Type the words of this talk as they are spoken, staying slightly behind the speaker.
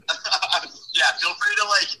feel free to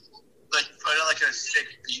put a sick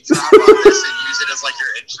beat drop on this and use it as your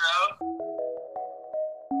intro.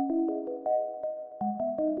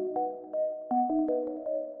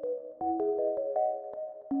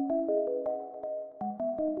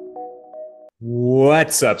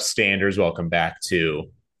 What's up, Standers? Welcome back to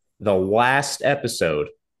the last episode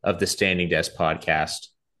of the Standing Desk podcast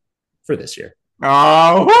for this year.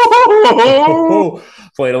 Oh,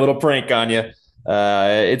 played a little prank on you.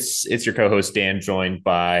 It's your co-host Dan, joined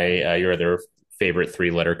by your other favorite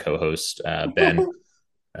three-letter co-host, Ben.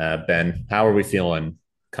 Ben, how are we feeling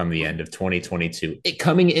come the end of 2022?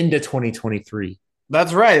 Coming into 2023.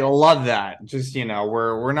 that's right. I love that. Just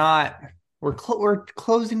we're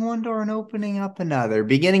closing one door and opening up another,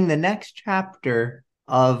 beginning the next chapter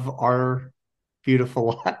of our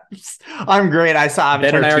beautiful lives. I'm great. I saw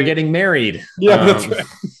Avatar Ben and I 2. are getting married. Yeah, that's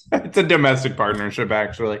right. It's a domestic partnership,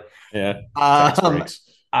 actually. Yeah.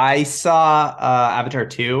 I saw Avatar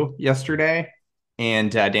 2 yesterday, and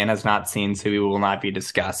Dan has not seen, so we will not be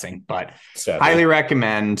discussing, but highly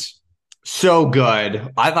recommend. So good.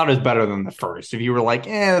 I thought it was better than the first. If you were like,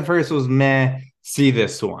 the first was meh, see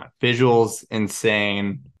this one. Visuals,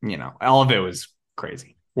 insane. All of it was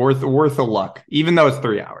crazy. Worth a look, even though it's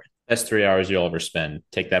 3 hours. Best 3 hours you'll ever spend.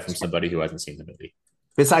 Take that from somebody who hasn't seen the movie.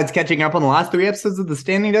 Besides catching up on the last 3 episodes of the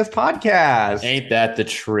Standing Desk podcast. Ain't that the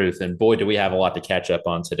truth? And boy, do we have a lot to catch up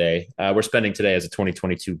on today. We're spending today as a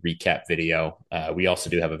 2022 recap video. We also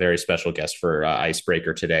do have a very special guest for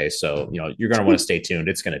Icebreaker today. So, you're going to want to stay tuned.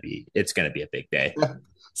 It's going to be a big day.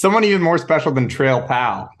 Someone even more special than Trail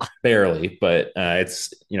Pal. Barely, but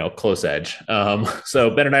it's, close edge. So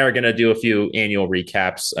Ben and I are going to do a few annual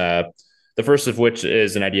recaps. The first of which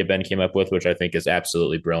is an idea Ben came up with, which I think is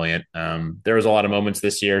absolutely brilliant. There was a lot of moments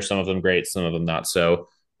this year, some of them great, some of them not so.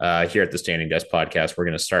 Here at the Standing Desk podcast, we're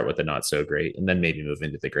going to start with the not so great and then maybe move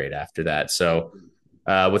into the great after that. So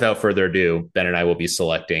without further ado, Ben and I will be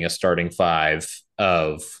selecting a starting 5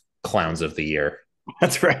 of Clowns of the Year.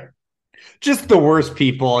 That's right. Just the worst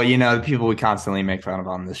people, the people we constantly make fun of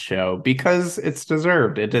on this show, because it's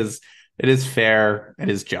deserved. It is fair. It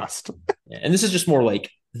is just. And this is just more like,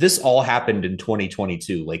 this all happened in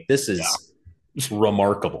 2022. This is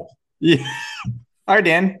remarkable. Yeah. All right,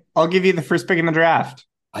 Dan, I'll give you the first pick in the draft.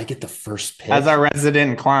 I get the first pick as our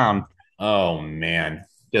resident clown. Oh man,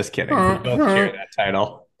 just kidding. We both share that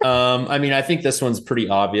title. I think this one's pretty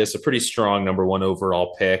obvious. A pretty strong number 1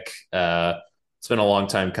 overall pick. It's been a long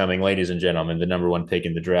time coming, ladies and gentlemen. The number 1 pick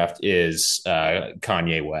in the draft is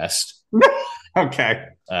Kanye West. Okay,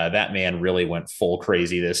 that man really went full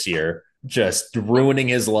crazy this year. Just ruining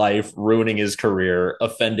his life, ruining his career,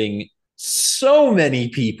 offending so many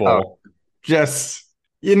people. Just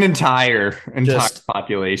an entire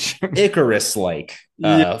population. Icarus-like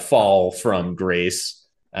fall from grace.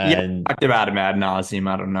 And talked about him ad nauseum.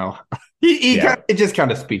 I don't know. It just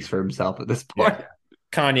kind of speaks for himself at this point. Yeah.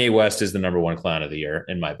 Kanye West is the number 1 clown of the year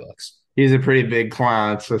in my books. He's a pretty big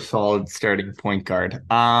clown. It's a solid starting point guard.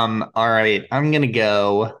 All right. I'll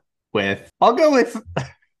go with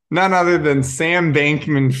none other than Sam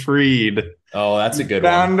Bankman-Fried. Oh, that's a good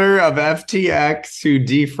founder of FTX, who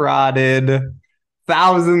defrauded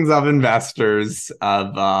thousands of investors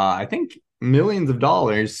of, I think, millions of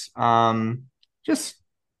dollars. Just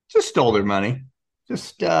stole their money.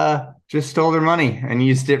 Just stole their money and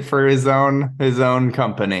used it for his own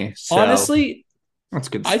company. So, honestly, that's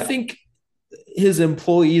good stuff. I think his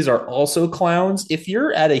employees are also clowns. If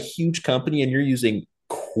you're at a huge company and you're using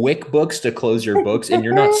QuickBooks to close your books and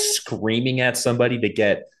you're not screaming at somebody to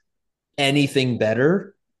get anything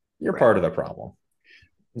better, you're part of the problem.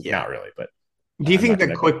 Yeah. Not really, but do you think the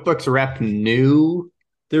QuickBooks rep knew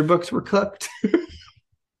their books were cooked?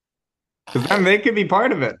 Because then they could be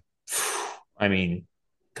part of it.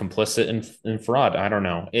 Complicit in fraud. I don't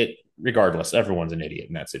know. Regardless, everyone's an idiot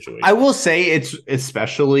in that situation. I will say it's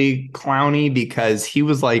especially clowny because he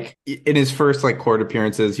was in his first court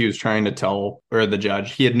appearances, he was trying to tell the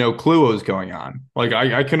judge he had no clue what was going on.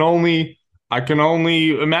 I can only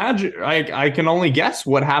imagine. I can only guess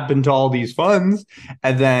what happened to all these funds.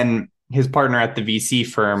 And then his partner at the VC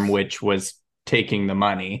firm, which was taking the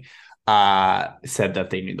money, said that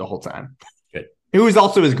they knew the whole time. Good. It was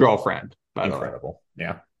also his girlfriend. Incredible.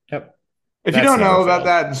 Yeah. Yep. If you don't know about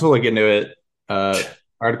that, just look into it.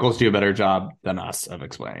 Articles do a better job than us of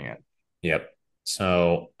explaining it. Yep.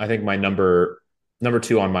 So I think my number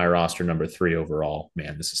 2 on my roster, number 3 overall.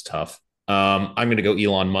 Man, this is tough. I'm going to go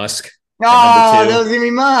Elon Musk. Oh, that was going to be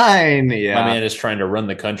mine. Yeah. My man is trying to run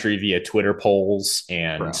the country via Twitter polls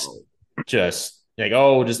and just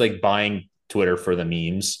buying Twitter for the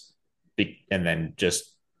memes and then just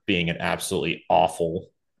being an absolutely awful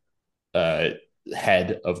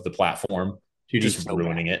head of the platform, Dude, he's just so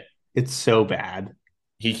ruining bad. it. It's so bad.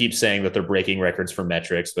 He keeps saying that they're breaking records for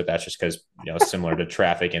metrics, but that's just because, similar to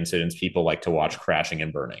traffic incidents, people like to watch crashing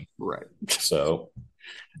and burning. Right. So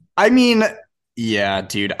I mean, yeah,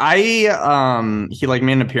 dude. He like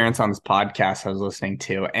made an appearance on this podcast I was listening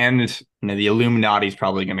to, and the Illuminati's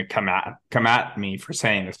probably gonna come at me for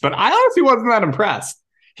saying this, but I honestly wasn't that impressed.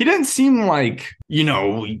 He didn't seem like,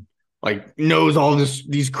 like knows all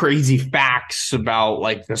these crazy facts about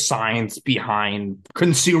like the science behind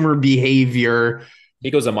consumer behavior.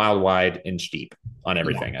 he goes a mile wide, inch deep on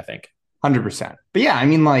everything, I think. 100%. But yeah, I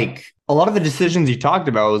mean, like a lot of the decisions he talked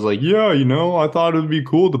about was like, yeah, I thought it'd be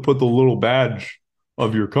cool to put the little badge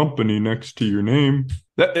of your company next to your name.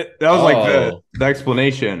 That was like the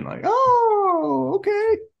explanation. Like, oh,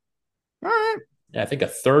 okay, all right. Yeah, I think a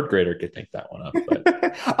third grader could think that one up.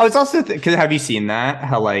 But I was also because have you seen that?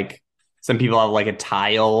 How like some people have like a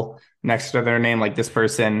tile next to their name, like this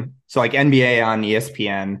person. So like NBA on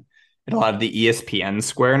ESPN, it'll have the ESPN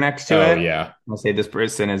square next to it. Yeah. I'll say this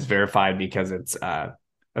person is verified because it's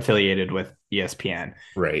affiliated with ESPN.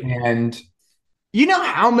 Right. And you know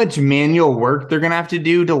how much manual work they're gonna have to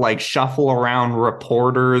do to like shuffle around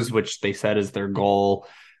reporters, which they said is their goal,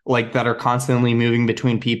 like that are constantly moving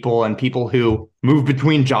between people and people who move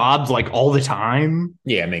between jobs like all the time.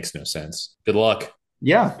 Yeah, it makes no sense. Good luck.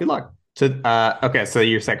 Yeah, good luck. So okay, so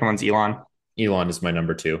your second one's Elon. Elon is my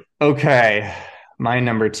number 2. Okay. My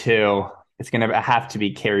number 2, it's gonna have to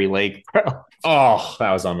be Carrie Lake, bro. Oh,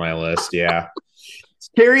 that was on my list. Yeah.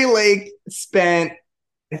 Carrie Lake spent,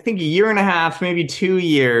 I think, a year and a half, maybe 2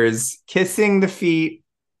 years, kissing the feet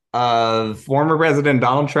of former President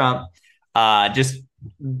Donald Trump, just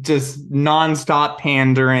nonstop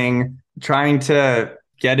pandering, trying to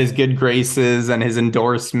get his good graces and his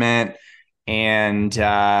endorsement. And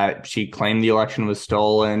she claimed the election was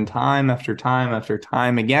stolen time after time after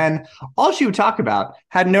time again. All she would talk about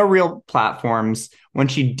had no real platforms. When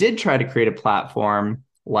she did try to create a platform,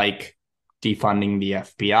 like defunding the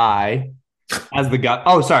FBI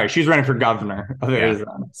as she's running for governor of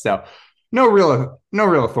Arizona. So no real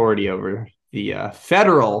authority over the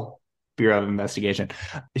federal Bureau of Investigation.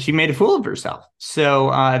 She made a fool of herself. So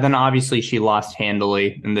then obviously she lost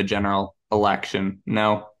handily in the general election.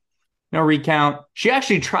 No recount. She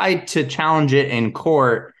actually tried to challenge it in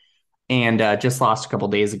court and just lost a couple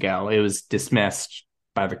days ago. It was dismissed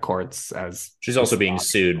by the courts as she's also being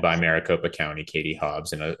sued by Maricopa County, Katie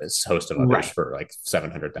Hobbs, and a host of others for like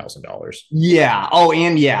 $700,000. Yeah. Oh,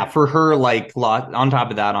 and yeah, for her on top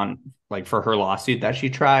of that, on like for her lawsuit that she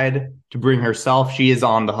tried to bring herself, she is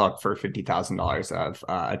on the hook for $50,000 of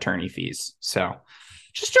attorney fees. So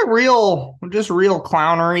just real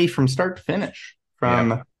clownery from start to finish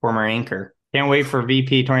from former anchor. Can't wait for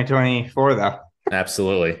VP 2024 though.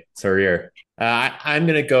 Absolutely, it's her year. I'm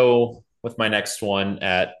gonna go with my next one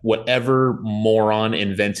at whatever moron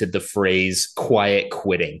invented the phrase quiet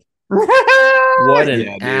quitting. What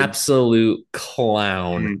an absolute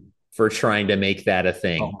clown for trying to make that a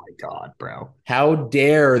thing. Oh my God, bro. How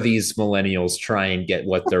dare these millennials try and get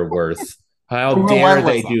what they're worth? How dare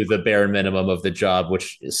they do the bare minimum of the job,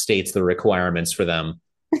 which states the requirements for them?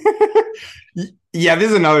 Yeah,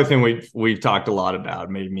 this is another thing we've talked a lot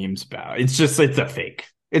about, made memes about. It's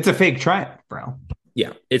a fake trend, bro.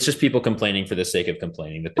 Yeah, it's just people complaining for the sake of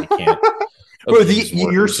complaining that they can't. Bro,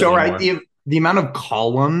 you're so anymore. Right. The amount of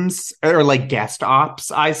columns or like guest ops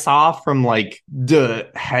I saw from like the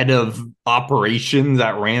head of operations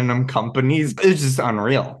at random companies, it's just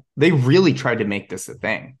unreal. They really tried to make this a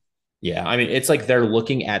thing. Yeah, I mean, it's like they're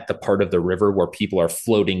looking at the part of the river where people are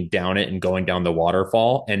floating down it and going down the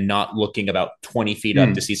waterfall and not looking about 20 feet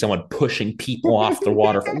up to see someone pushing people off the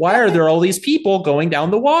waterfall. Why are there all these people going down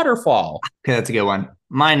the waterfall? Okay, that's a good one.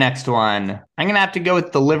 My next one, I'm going to have to go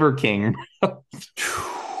with the Liver King.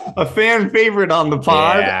 A fan favorite on the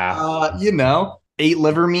pod. Yeah. Ate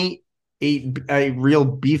liver meat, ate a real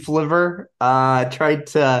beef liver, tried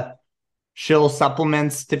to shill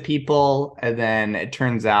supplements to people, and then it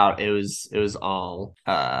turns out it was all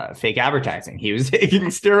fake advertising. He was taking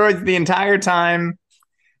steroids the entire time,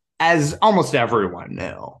 as almost everyone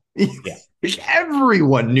knew. Yeah.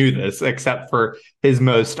 Everyone knew this except for his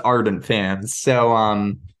most ardent fans.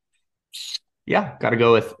 So yeah, gotta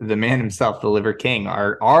go with the man himself, the Liver King,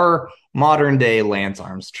 our modern day Lance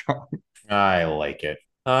Armstrong. I like it.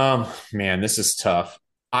 Man, this is tough.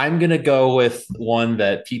 I'm going to go with one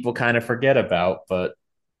that people kind of forget about, but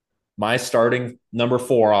my starting number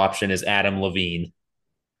 4 option is Adam Levine.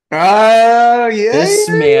 Oh, yeah. This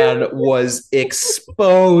man was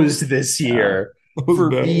exposed this year for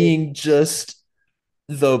being just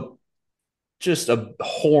the just a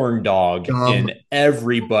horn dog in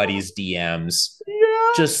everybody's DMs.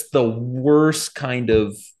 Yeah. Just the worst kind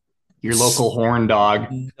of your local horn dog.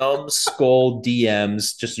 numbskull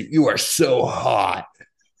DMs. Just you are so hot.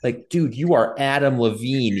 Like, dude, you are Adam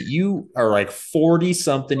Levine. You are like 40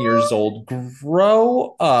 something years old.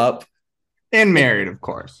 Grow up. And married, of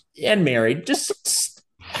course. And married. Just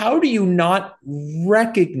how do you not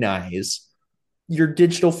recognize your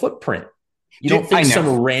digital footprint? You don't think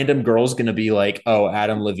some random girl's going to be like, oh,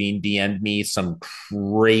 Adam Levine DM'd me some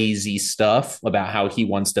crazy stuff about how he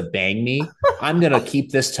wants to bang me. I'm going to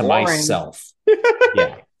keep this to myself.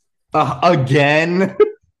 Yeah. Again?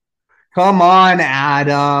 Come on,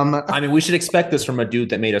 Adam. I mean, we should expect this from a dude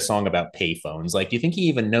that made a song about payphones. Like, do you think he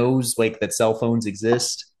even knows like that cell phones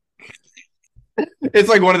exist? It's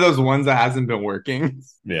like one of those ones that hasn't been working.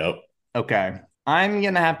 Yep. Okay. I'm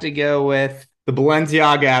going to have to go with the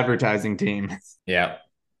Balenciaga advertising team. Yeah.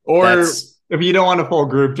 Or if you don't want a full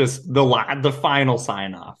group, just the final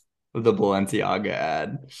sign off of the Balenciaga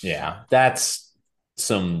ad. Yeah. That's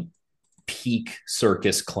some peak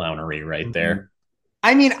circus clownery right there.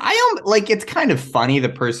 I mean, it's kind of funny, the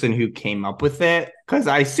person who came up with it, because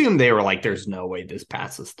I assume they were like, there's no way this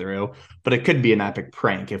passes through, but it could be an epic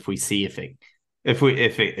prank if we see if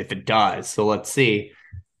it does. So let's see.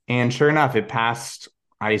 And sure enough, it passed,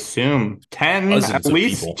 I assume 10 Dozens at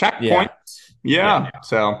least checkpoints. Yeah.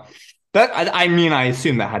 So that, I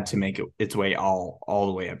assume that had to make its way all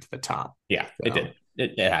the way up to the top. Yeah, so. It did.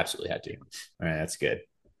 It absolutely had to. All right, that's good.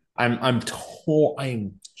 I'm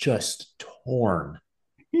just torn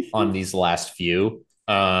on these last few.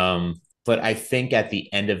 But I think at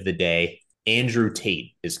the end of the day, Andrew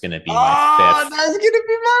Tate is going to be my fifth. That's going to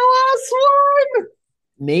be my last one.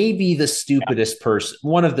 Maybe the stupidest person,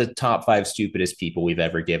 one of the top 5 stupidest people we've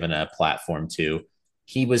ever given a platform to.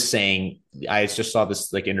 He was saying, I just saw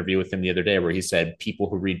this like interview with him the other day where he said people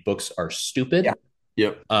who read books are stupid. Yeah.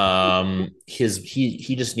 Yep.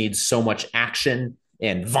 He just needs so much action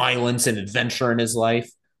and violence and adventure in his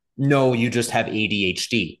life. No, you just have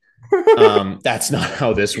ADHD. That's not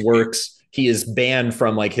how this works. He is banned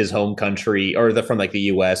from like his home country or from like the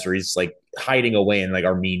US, or he's like hiding away in like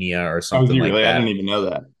Armenia or something like that. I didn't even know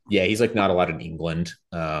that. Yeah, he's like not allowed in England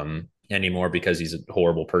anymore because he's a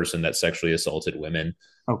horrible person that sexually assaulted women.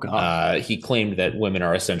 Oh God. He claimed that women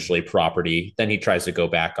are essentially property. Then he tries to go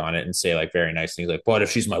back on it and say like very nice things like, but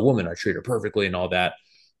if she's my woman, I treat her perfectly and all that.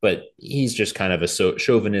 But he's just kind of a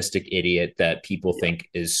chauvinistic idiot that people think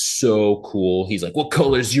is so cool. He's like, what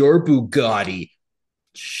color's your Bugatti?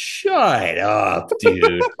 Shut up,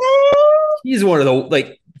 dude. He's one of the,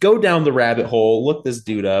 like, go down the rabbit hole. Look this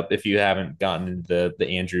dude up if you haven't gotten into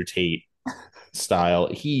the Andrew Tate style.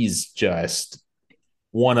 He's just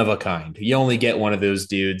one of a kind. You only get one of those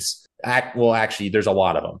dudes. Well, actually, there's a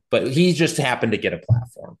lot of them, but he just happened to get a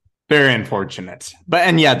platform. Very unfortunate.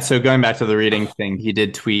 So going back to the reading thing, he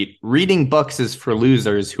did tweet, reading books is for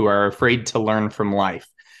losers who are afraid to learn from life.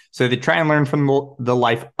 So they try and learn from the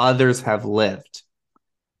life others have lived.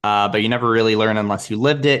 But you never really learn unless you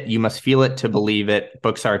lived it. You must feel it to believe it.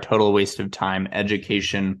 Books are a total waste of time.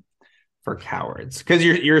 Education for cowards. Because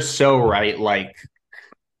you're so right. Like,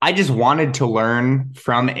 I just wanted to learn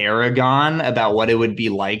from Aragon about what it would be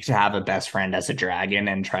like to have a best friend as a dragon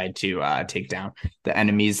and try to take down the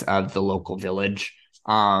enemies of the local village.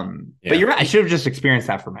 But you're right. I should have just experienced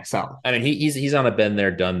that for myself. I mean, he's on a been there,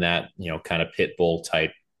 done that, kind of pit bull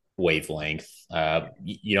type wavelength.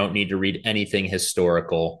 You don't need to read anything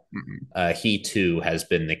historical. He too has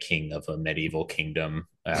been the king of a medieval kingdom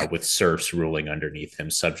with serfs ruling underneath him,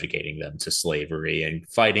 subjugating them to slavery and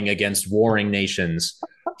fighting against warring nations.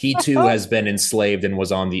 He too has been enslaved and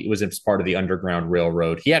was part of the Underground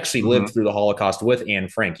Railroad. He actually lived through the Holocaust with Anne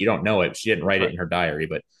Frank. You don't know it. She didn't write it in her diary,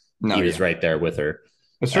 but he was right there with her.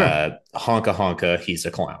 That's true. Honka honka, he's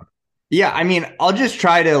a clown. Yeah, I mean, I'll just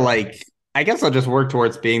try to I guess I'll just work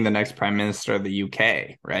towards being the next prime minister of the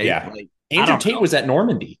UK, right? Yeah. Andrew Tate was at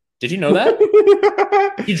Normandy. Did you know that?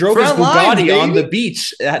 He drove his Bugatti on the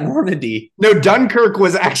beach at Normandy. No, Dunkirk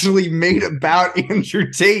was actually made about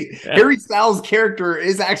Andrew Tate. Yeah. Harry Styles' character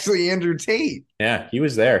is actually Andrew Tate. Yeah, he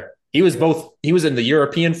was there. He was he was in the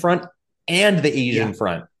European front and the Asian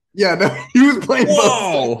front. Yeah, no, he was playing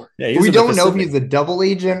both. Yeah, we don't know if he's a double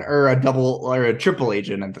agent or a triple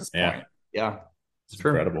agent at this point. Yeah. It's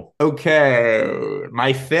incredible. Okay,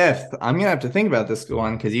 my fifth. I'm gonna have to think about this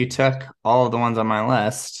one because you took all of the ones on my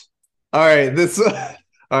list. All right,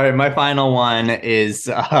 my final one is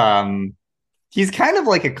he's kind of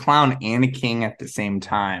like a clown and a king at the same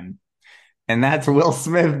time. And that's Will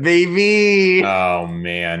Smith, baby. Oh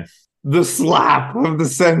man. The slap of the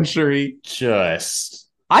century. Just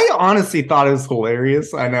I honestly thought it was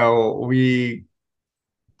hilarious. I know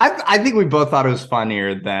I think we both thought it was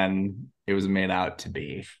funnier than it was made out to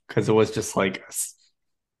be because it was just like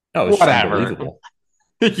Oh, it's just whatever. unbelievable.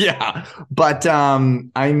 Yeah. But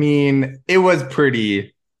I mean, it was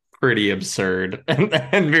pretty absurd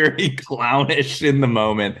and very clownish in the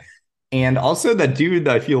moment. And also that dude,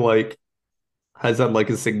 I feel like has had like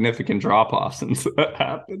a significant drop off since that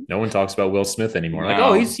happened. No one talks about Will Smith anymore. Like, No.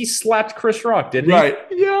 oh, he slapped Chris Rock, didn't he? Right.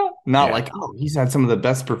 Yeah. Not Yeah. like, oh, he's had some of the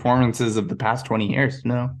best performances of the past 20 years.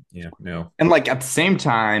 No. Yeah, no. And like at the same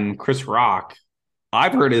time, Chris Rock,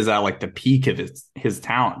 I've heard is at like the peak of his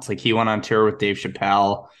talents. Like he went on tour with Dave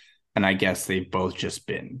Chappelle, and I guess they've both just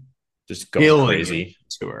been Just going crazy.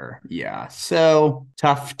 Tour. Yeah. So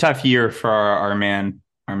tough year for our man,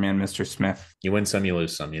 Mr. Smith. You win some, you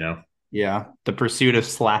lose some, you know? Yeah. The pursuit of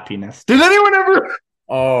slappiness. Did anyone ever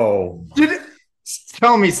Oh.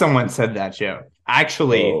 tell me someone said that joke?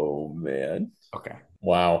 Actually. Oh, man. Okay.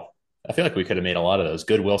 Wow. I feel like we could have made a lot of those.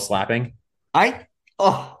 Goodwill slapping. Okay.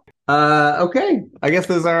 I guess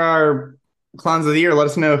those are our clowns of the year. Let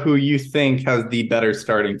us know who you think has the better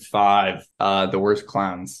starting five, the worst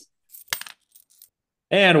clowns.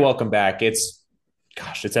 And welcome back. It's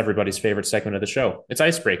everybody's favorite segment of the show. It's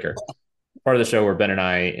Icebreaker, part of the show where Ben and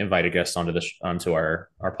I invite a guest onto our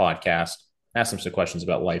podcast, ask them some questions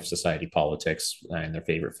about life, society, politics, and their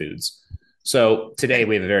favorite foods. So today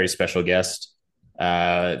we have a very special guest.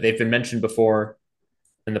 They've been mentioned before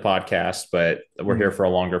in the podcast, but we're here for a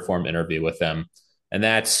longer form interview with them. And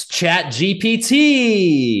that's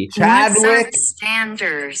ChatGPT. Chadwick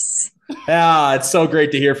Standers. It's so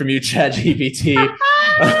great to hear from you, ChatGPT.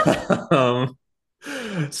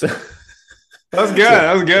 So that was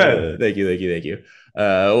good. Thank you.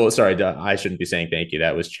 Sorry, I shouldn't be saying thank you.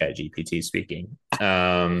 That was ChatGPT speaking.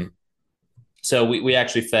 So we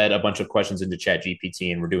actually fed a bunch of questions into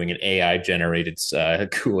ChatGPT, and we're doing an AI generated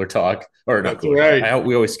cooler talk, or not cooler. Right.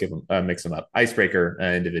 We always mix them up. Icebreaker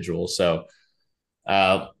individuals. So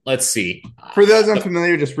let's see. For those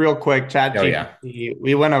unfamiliar, just real quick, ChatGPT. Oh,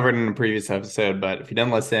 we went over it in a previous episode, but if you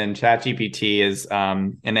didn't listen, ChatGPT is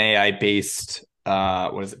an AI based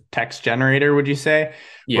text generator, would you say?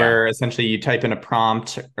 Yeah. Where essentially you type in a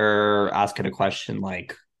prompt or ask it a question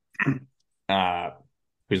like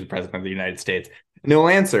who's the president of the United States? And it'll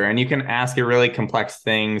answer. And you can ask it really complex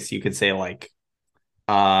things. You could say like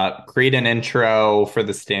create an intro for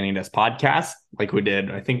the Standing Desk podcast, like we did,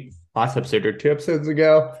 I think last episode or 2 episodes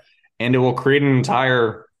ago, and it will create an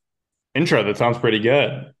entire intro that sounds pretty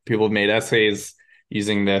good. People have made essays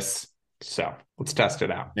using this, so let's test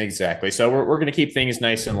it out. Exactly. So we're going to keep things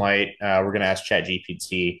nice and light. We're going to ask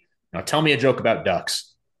ChatGPT, tell me a joke about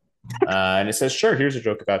ducks. And it says, sure, here's a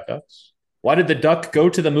joke about ducks. Why did the duck go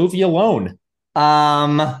to the movie alone?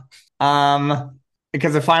 Because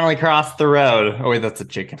it finally crossed the road. Oh wait, that's a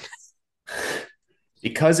chicken.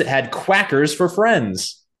 Because it had Quackers for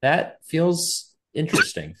friends. That feels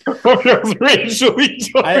interesting. Racially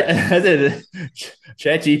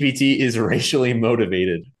ChatGPT is racially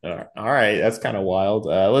motivated. All right, that's kind of wild.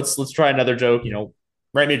 Let's try another joke.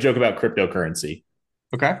 Write me a joke about cryptocurrency.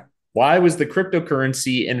 Okay. Why was the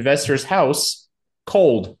cryptocurrency investor's house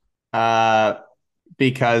cold?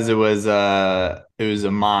 Because it was a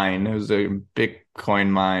mine. It was a Bitcoin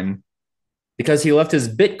mine. Because he left his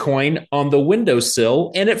Bitcoin on the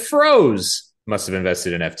windowsill and it froze. Must have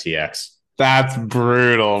invested in FTX. That's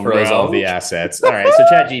brutal, Froze bro. all the assets. All right, so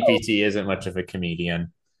ChatGPT isn't much of a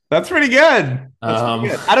comedian. That's pretty good. Pretty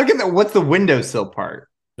good. I don't get that. What's the windowsill part?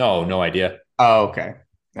 No idea. Oh, okay.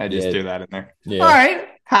 I just threw that in there. Yeah. All right.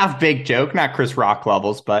 Half-baked joke. Not Chris Rock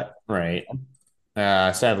levels, but... Right.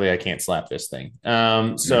 Sadly, I can't slap this thing.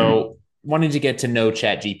 So wanted to get to know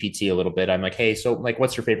ChatGPT a little bit. I'm like, hey, so like,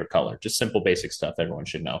 what's your favorite color? Just simple, basic stuff everyone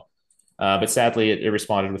should know. But sadly, it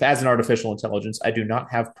responded with, as an artificial intelligence, I do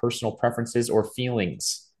not have personal preferences or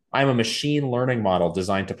feelings. I'm a machine learning model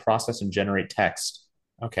designed to process and generate text.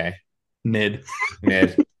 Okay. Mid.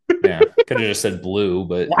 Yeah. Could have just said blue,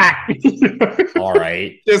 but all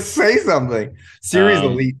right. Just say something. Siri's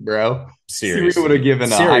elite, bro. Siri would have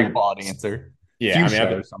given a high quality answer.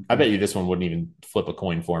 Yeah, I bet you this one wouldn't even flip a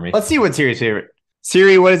coin for me. Let's see what Siri's favorite.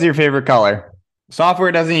 Siri, what is your favorite color?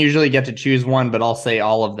 Software doesn't usually get to choose one, but I'll say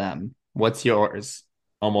all of them. What's yours?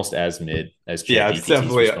 Almost as mid as ChatGPT's Yeah, it's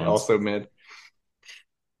definitely response. Also mid.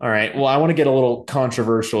 All right. Well, I want to get a little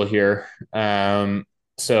controversial here.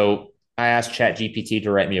 So I asked ChatGPT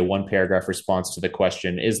to write me a 1-paragraph response to the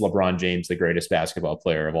question, is LeBron James the greatest basketball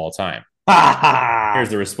player of all time? Here's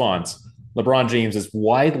the response. LeBron James is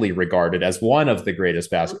widely regarded as one of the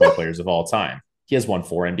greatest basketball players of all time. He has won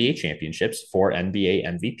 4 NBA championships, 4 NBA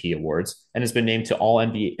MVP awards, and has been named to All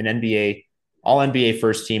NBA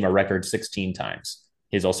First Team a record 16 times.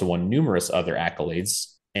 He has also won numerous other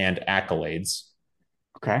accolades,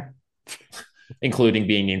 Okay. including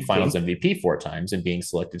being named Finals MVP 4 times and being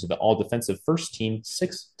selected to the All Defensive First Team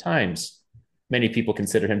 6 times. Many people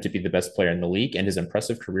consider him to be the best player in the league, and his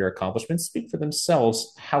impressive career accomplishments speak for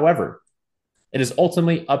themselves. However, it is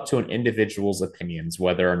ultimately up to an individual's opinions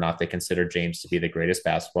whether or not they consider James to be the greatest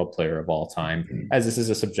basketball player of all time, as this is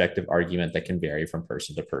a subjective argument that can vary from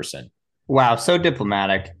person to person. Wow, so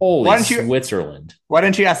diplomatic. Holy Switzerland. Why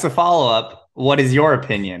don't you ask the follow-up? What is your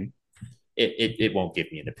opinion? It won't give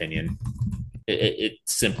me an opinion. It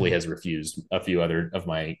simply has refused a few other of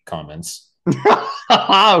my comments.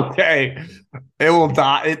 Okay. It will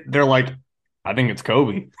die. They're like, I think it's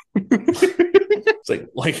Kobe. It's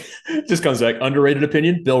like just comes back. Underrated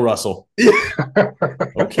opinion, Bill Russell.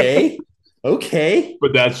 Okay.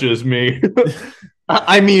 But that's just me.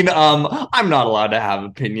 I mean, I'm not allowed to have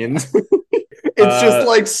opinions. It's just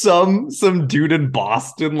like some dude in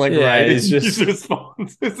Boston, like writing he's just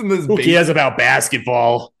responses in this. Who cares about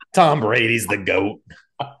basketball? Tom Brady's the GOAT.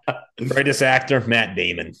 Greatest actor, Matt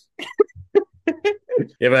Damon.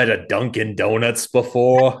 You ever had a Dunkin' Donuts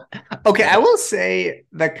before? Okay, I will say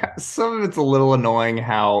that some of it's a little annoying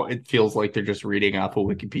how it feels like they're just reading off a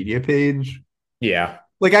Wikipedia page. Yeah.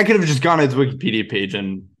 Like I could have just gone to his Wikipedia page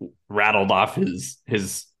and rattled off his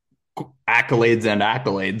accolades and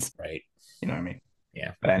accolades. Right. You know what I mean?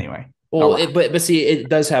 Yeah. But anyway. Well, but see, it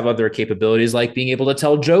does have other capabilities like being able to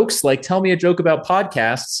tell jokes. Like, tell me a joke about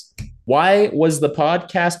podcasts. Why was the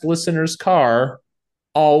podcast listener's car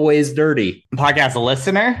always dirty? Podcast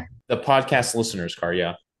listener? The podcast listener's car,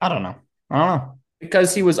 yeah. I don't know.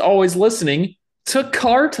 Because he was always listening to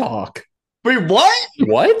car talk. Wait, what?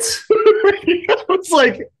 What? It's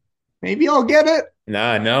like, maybe I'll get it.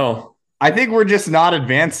 Nah, no. I think we're just not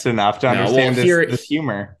advanced enough to understand this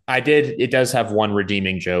humor. It does have one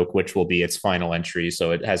redeeming joke, which will be its final entry.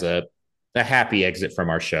 So it has a happy exit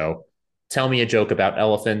from our show. Tell me a joke about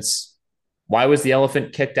elephants. Why was the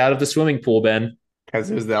elephant kicked out of the swimming pool, Ben?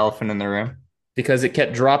 Because it was the elephant in the room. Because it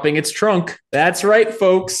kept dropping its trunk. That's right,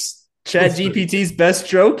 folks. ChatGPT's best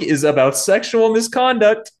joke is about sexual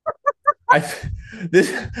misconduct.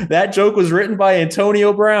 That joke was written by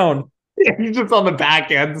Antonio Brown. Yeah, he's just on the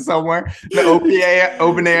back end somewhere. The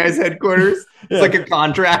OpenAI's headquarters. It's like a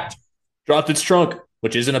contract. Dropped its trunk,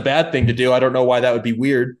 which isn't a bad thing to do. I don't know why that would be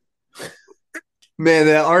weird. Man,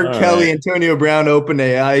 that R. Kelly, Antonio Brown,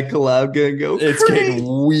 OpenAI collab gonna go It's crazy.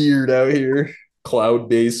 getting weird out here.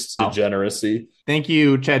 Cloud-based degeneracy. Thank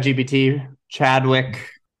you, ChatGPT, Chadwick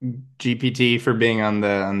GPT, for being on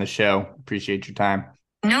the show. Appreciate your time.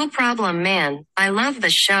 No problem, man. I love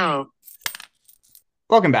the show.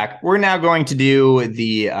 Welcome back. We're now going to do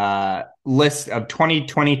the list of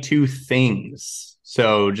 2022 things.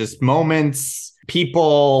 So just moments,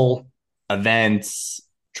 people, events,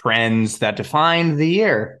 trends that define the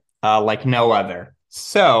year like no other.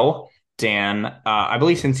 So, Dan, I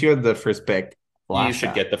believe since you had the first pick, you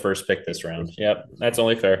should get the first pick this round. Yep, that's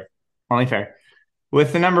only fair. Only fair.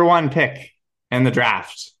 With the number 1 pick in the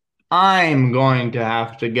draft, I'm going to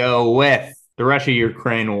have to go with the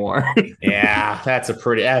Russia-Ukraine war. Yeah,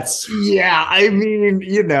 Yeah, I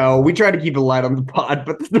mean, we try to keep it light on the pod,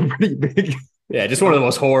 but that's a pretty big... Yeah, just one of the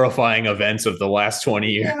most horrifying events of the last 20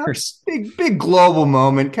 years. Yeah, big global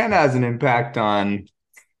moment, kind of has an impact on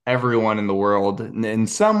everyone in the world in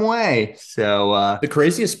some way. So the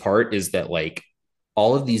craziest part is that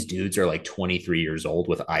all of these dudes are 23 years old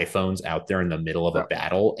with iPhones out there in the middle of a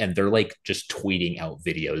battle, and they're just tweeting out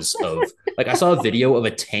videos of I saw a video of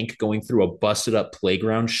a tank going through a busted up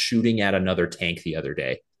playground shooting at another tank the other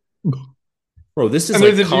day. Bro, this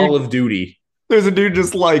is Call of Duty. There's a dude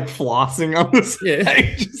just flossing on this thing,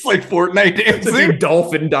 just Fortnite dancing.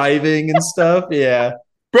 Dolphin diving and stuff. Yeah.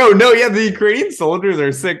 Bro, no, yeah, the Ukrainian soldiers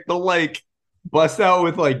are sick. They'll bust out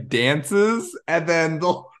with think and then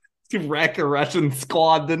they'll wreck a Russian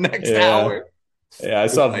squad the next hour. Yeah, I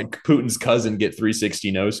saw Putin's cousin get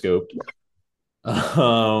 360 no scoped.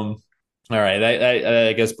 All right, that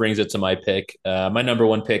I guess brings it to my pick. My number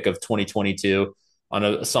 1 pick of 2022, on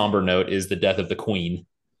a somber note, is the death of the Queen.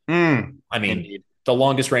 I mean, indeed. The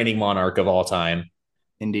longest reigning monarch of all time.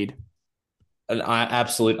 Indeed. An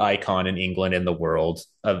absolute icon in England and the world.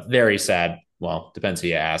 A very sad, well, depends who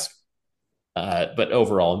you ask. But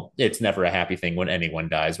overall, it's never a happy thing when anyone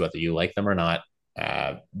dies, whether you like them or not.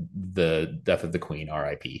 The death of the Queen,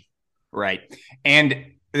 R.I.P. Right. And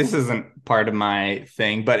this isn't part of my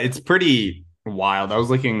thing, but it's pretty wild. I was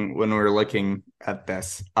when we were looking at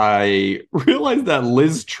this, I realized that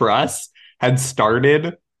Liz Truss had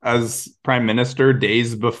started as prime minister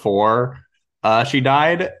days before she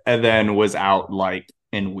died, and then was out like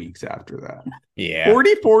in weeks after that. Yeah.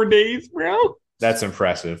 44 days, bro. That's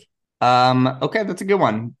impressive. Okay, that's a good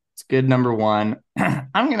one. It's good number one. I'm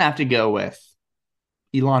gonna have to go with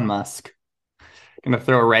Elon Musk. Gonna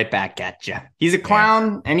throw it right back at you. He's a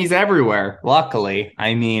clown and he's everywhere. Luckily,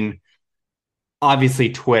 I mean, obviously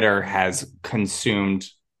Twitter has consumed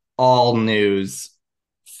all news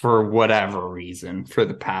for whatever reason for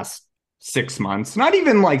the past 6 months. Not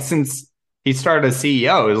even like since he started as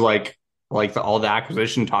CEO. It was like all the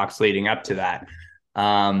acquisition talks leading up to that.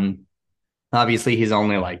 Obviously, he's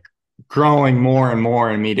only like growing more and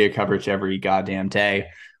more in media coverage every goddamn day,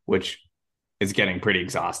 which is getting pretty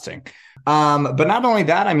exhausting. But not only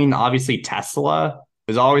that, I mean, obviously Tesla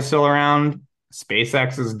is always still around.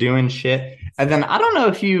 SpaceX is doing shit. And then I don't know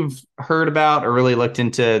if you've heard about or really looked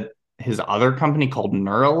into his other company called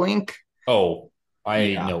Neuralink. Oh,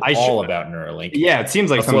 I know all about Neuralink. Yeah, it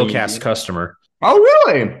seems like a Flowcast customer. Oh,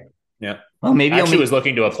 really? Yeah. Well, maybe I actually was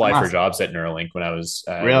looking to apply for jobs at Neuralink when I was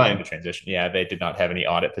really in the transition. Yeah, they did not have any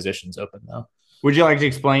audit positions open though. Would you like to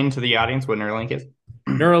explain to the audience what Neuralink is?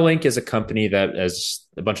 Neuralink is a company that is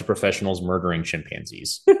a bunch of professionals murdering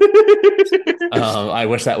chimpanzees. I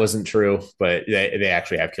wish that wasn't true, but they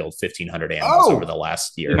actually have killed 1,500 animals over the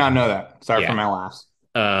last year. Did not know that. Sorry for my laughs.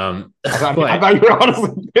 I thought you were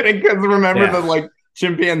honestly kidding because remember the like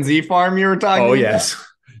chimpanzee farm you were talking about? Oh, yes.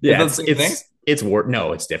 Yeah, it's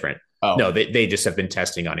no, it's different. Oh. No, they just have been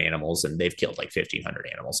testing on animals and they've killed like 1,500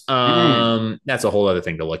 animals. That's a whole other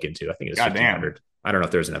thing to look into. I think it's 1,500. I don't know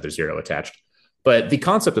if there's another zero attached. But the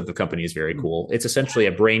concept of the company is very cool. It's essentially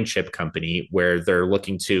a brain chip company where they're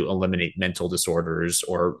looking to eliminate mental disorders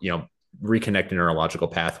or, reconnect neurological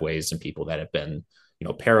pathways in people that have been,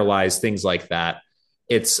 paralyzed, things like that.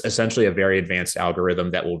 It's essentially a very advanced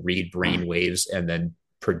algorithm that will read brain waves and then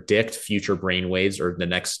predict future brain waves or the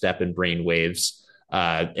next step in brain waves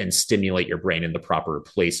and stimulate your brain in the proper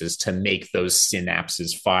places to make those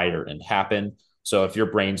synapses fire and happen. So if your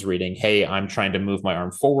brain's reading, hey, I'm trying to move my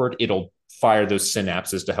arm forward, it'll fire those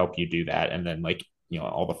synapses to help you do that. And then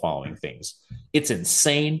all the following things. It's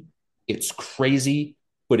insane. It's crazy,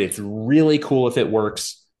 but it's really cool if it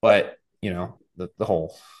works. But, the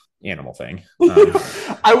whole animal thing.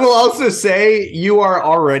 I will also say you are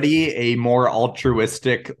already a more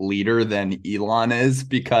altruistic leader than Elon is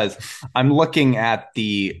because I'm looking at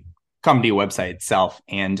the company website itself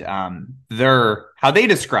and how they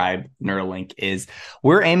describe Neuralink is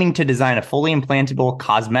we're aiming to design a fully implantable,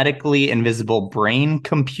 cosmetically invisible brain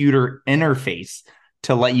computer interface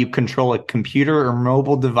to let you control a computer or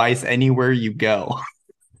mobile device anywhere you go.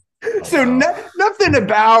 So nothing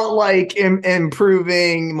about like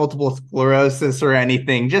improving multiple sclerosis or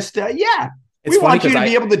anything. Just we want you to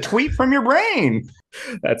be able to tweet from your brain.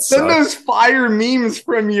 Send those fire memes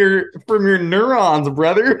from your neurons,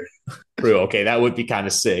 brother. True. Okay, that would be kind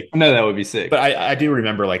of sick. No, that would be sick. But I do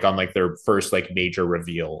remember on their first major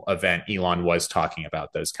reveal event, Elon was talking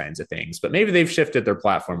about those kinds of things. But maybe they've shifted their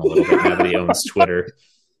platform a little bit now that he owns Twitter.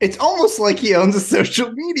 It's almost like he owns a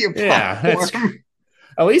social media platform. Yeah,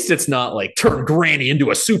 at least it's not turn Granny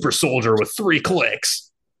into a super soldier with 3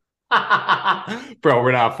 clicks. Bro,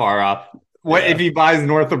 we're not far off. What if he buys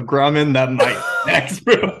Northrop Grumman? That might next,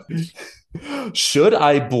 bro. Should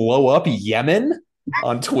I blow up Yemen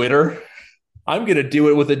on Twitter? I'm going to do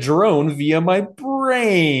it with a drone via my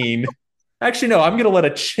brain. Actually, no, I'm going to let a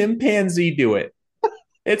chimpanzee do it.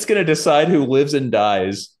 It's going to decide who lives and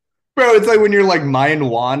dies. Bro, it's like when your mind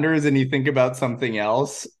wanders and you think about something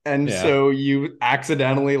else. And so you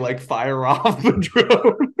accidentally fire off the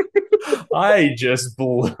drone. I just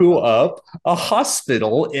blew up a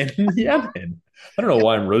hospital in Yemen. I don't know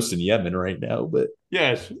why I'm roasting Yemen right now, but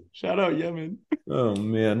yes, shout out Yemen. Oh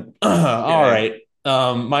man. All right.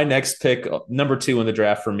 My next pick, number 2 in the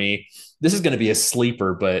draft for me. This is going to be a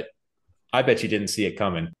sleeper, but I bet you didn't see it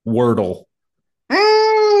coming. Wordle.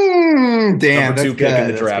 Damn. Number 2 pick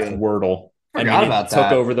in the draft, Wordle. It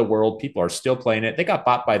took over the world. People are still playing it. They got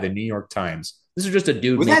bought by the New York Times. This is just a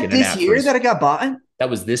dude making an app. Was that this year that it got bought? That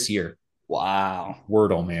was this year. Wow.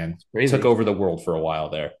 Wordle, man. Crazy. Took over the world for a while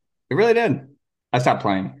there. It really did. I stopped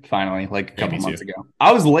playing finally, a couple months ago.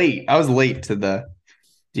 I was late to the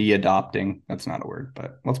de-adopting. That's not a word,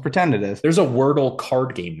 but let's pretend it is. There's a Wordle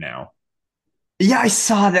card game now. Yeah, I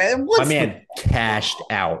saw that. My man cashed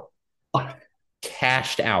out.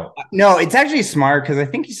 No, it's actually smart because I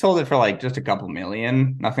think he sold it for just a couple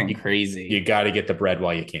million. Nothing crazy. You got to get the bread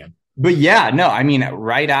while you can. But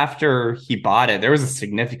right after he bought it, there was a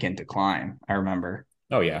significant decline. I remember.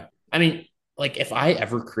 Oh, yeah. If I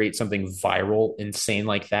ever create something viral, insane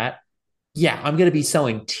like that, Yeah, I'm going to be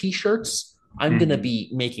selling t-shirts. I'm going to be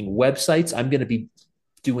making websites. I'm going to be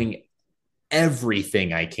doing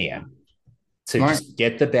everything I can to Smart. just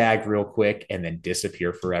get the bag real quick and then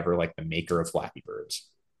disappear forever like the maker of Flappy Birds.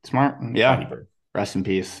 Smart. Flappy Yeah. Bird. Rest in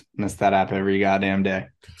peace. Miss that app every goddamn day.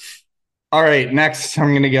 All right, next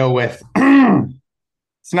I'm gonna go with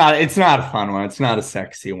it's not a fun one. It's not a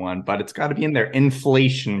sexy one, but it's got to be in there.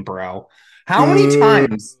 Inflation, bro. How many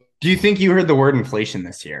times do you think you heard the word inflation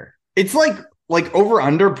this year? It's like over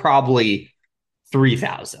under probably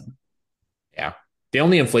 3,000. Yeah. The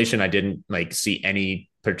only inflation I didn't like see any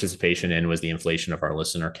participation in was the inflation of our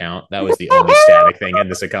listener count. That was the only static thing in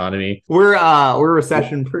this economy. We're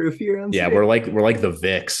recession proof here. Yeah, we're like the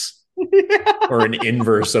VIX or an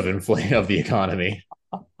inverse of the economy.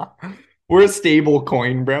 We're a stable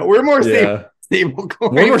coin, bro. We're more stable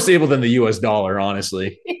coin. We're more stable than the US dollar,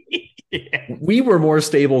 honestly. Yeah. We were more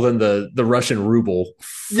stable than the Russian ruble.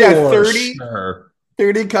 Yeah,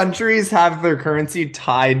 30 countries have their currency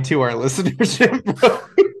tied to our listenership, bro.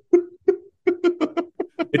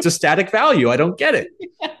 It's a static value. I don't get it.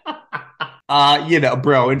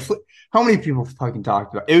 Bro, how many people fucking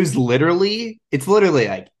talked about it? It's literally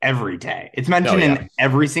like every day. It's mentioned in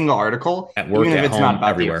every single article, at work, even if at it's home, not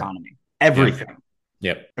about everywhere. the economy. Everything.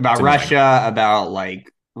 Yep. About Russia, about like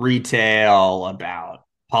retail, about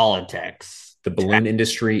politics. The balloon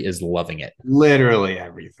industry is loving it. Literally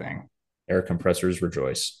everything. Air compressors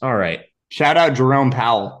rejoice. All right. Shout out Jerome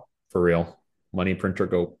Powell. For real. Money printer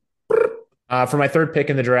go. For my third pick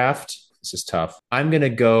in the draft, this is tough. I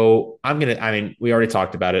mean, we already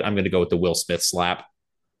talked about it. I'm going to go with the Will Smith slap.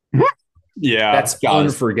 Yeah.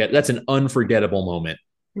 That's an unforgettable moment.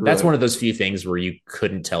 Really? That's one of those few things where you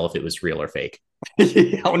couldn't tell if it was real or fake.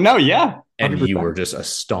 Oh, no, yeah. 100%. And you were just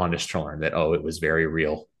astonished to learn that, it was very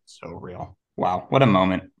real. So real. Wow. What a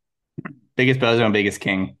moment. Biggest bozo, biggest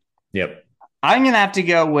king. Yep. I'm going to have to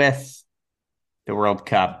go with the World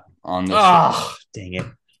Cup on this. Oh, dang it.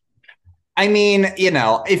 I mean,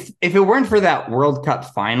 if it weren't for that World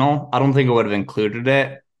Cup final, I don't think I would have included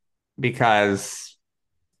it because,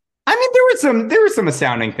 I mean, there were some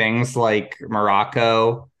astounding things like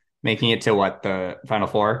Morocco making it to the Final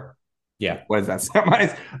Four. Yeah. What is that?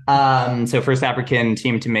 Semis. So first African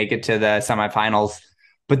team to make it to the semifinals,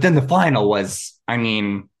 but then the final was, I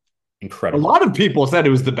mean, incredible. A lot of people said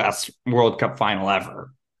it was the best World Cup final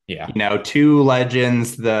ever. Yeah. Two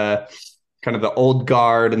legends, the kind of the old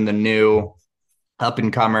guard and the new up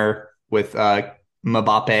and comer with Mbappe.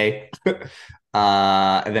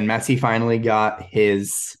 And then Messi finally got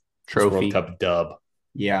his trophy. World Cup dub.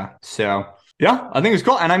 Yeah. So, yeah, I think it's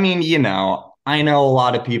cool. And I mean, I know a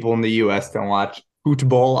lot of people in the US don't watch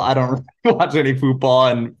football. I don't watch any football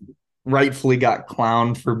and rightfully got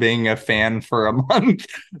clowned for being a fan for a month.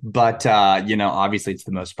 But, obviously it's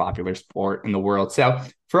the most popular sport in the world. So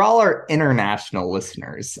for all our international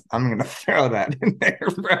listeners, I'm going to throw that in there,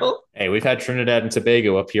 bro. Hey, we've had Trinidad and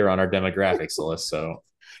Tobago up here on our demographics list. So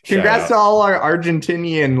congrats to all our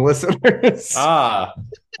Argentinian listeners.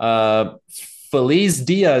 Feliz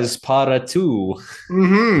Dias para tu.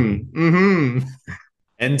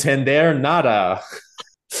 Entender nada.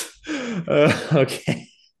 Okay.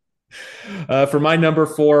 For my number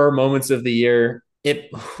 4 moments of the year,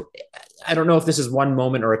 I don't know if this is one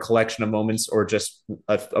moment or a collection of moments or just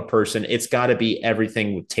a person. It's got to be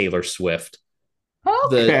everything with Taylor Swift.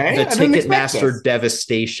 Okay. The Ticketmaster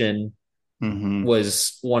devastation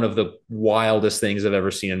was one of the wildest things I've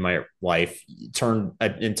ever seen in my life. Turned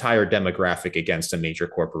an entire demographic against a major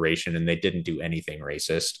corporation, and they didn't do anything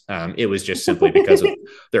racist. It was just simply because of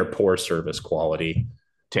their poor service quality.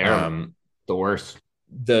 Terrible. The worst.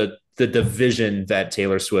 The division that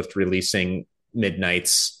Taylor Swift releasing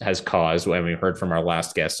Midnights has caused. When we heard from our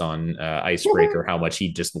last guest on Icebreaker how much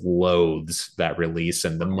he just loathes that release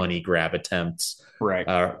and the money grab attempts. Right.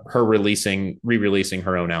 Her re-releasing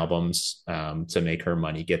her own albums to make her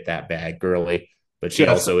money, get that bag, girly. But she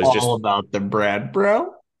also is just all about the bread,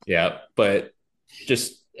 bro. Yeah, but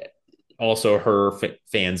just also her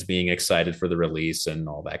fans being excited for the release and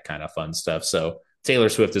all that kind of fun stuff. So Taylor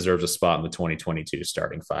Swift deserves a spot in the 2022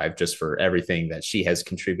 starting 5 just for everything that she has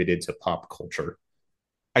contributed to pop culture.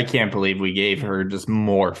 I can't believe we gave her just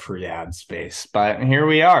more free ad space, but here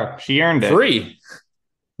we are. She earned it. Free.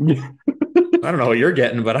 I don't know what you're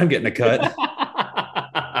getting, but I'm getting a cut.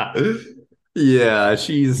 Yeah,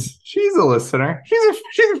 she's a listener.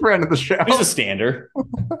 She's a friend of the show. She's a stander. So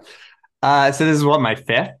this is what, my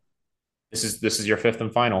 5th? This is your 5th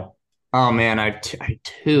and final. Oh man, I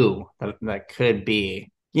two that could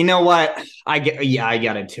be. You know what? I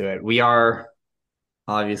got into it. We are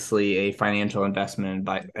obviously a financial investment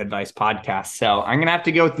advice podcast. So I'm gonna have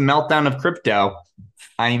to go with the meltdown of crypto.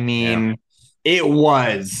 I mean, it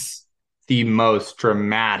was the most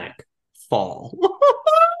dramatic fall.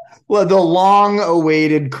 Well, the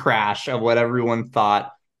long-awaited crash of what everyone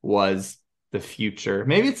thought was the future.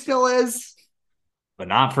 Maybe it still is, but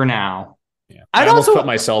not for now. Yeah. I'd I almost also put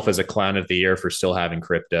myself as a clown of the year for still having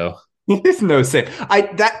crypto. There's no say.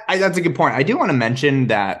 That's a good point. I do want to mention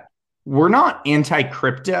that we're not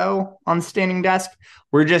anti-crypto on Standing Desk.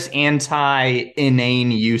 We're just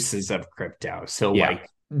anti-inane uses of crypto. So Yeah. like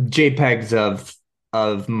JPEGs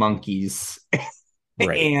of monkeys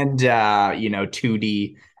Right. and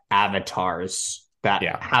 2D avatars that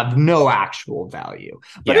Yeah. have no actual value.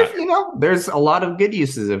 But Yeah. if there's a lot of good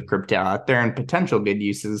uses of crypto out there and potential good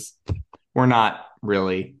uses, we're not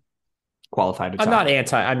really qualified to talk.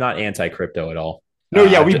 I'm not anti crypto at all. No,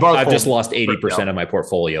 yeah, I've just lost 80% of my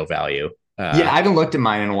portfolio value. I haven't looked at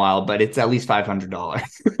mine in a while, but it's at least $500.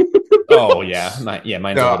 Oh yeah, mine's So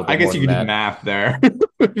a little bit I guess more you than can do that. math there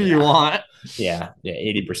if you want. Yeah,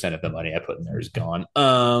 80% of the money I put in there is gone.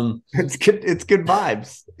 It's good. It's good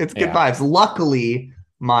vibes. It's good vibes. Luckily,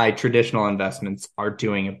 my traditional investments are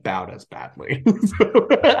doing about as badly.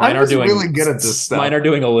 I'm just really good at this stuff. Mine are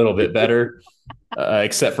doing a little bit better,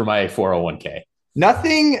 except for my 401k.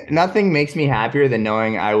 Nothing makes me happier than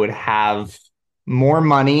knowing I would have more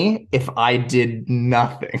money if I did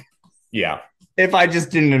nothing. Yeah. If I just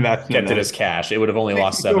didn't invest in Kept it as cash, it would have only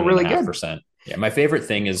lost 7.5%. Yeah, my favorite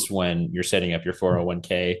thing is when you're setting up your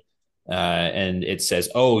 401k and it says,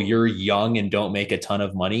 "Oh, you're young and don't make a ton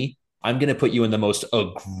of money. I'm going to put you in the most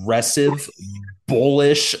aggressive,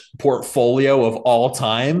 bullish portfolio of all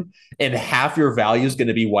time, and half your value is going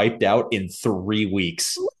to be wiped out in 3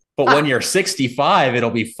 weeks. But when you're 65, it'll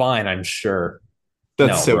be fine, I'm sure."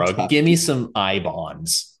 That's so bro. tough. Give me some I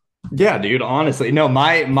bonds. Yeah, dude. Honestly, no.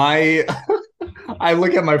 My I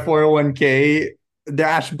look at my 401k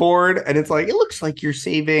dashboard and it's like, it looks like you're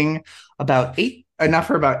saving enough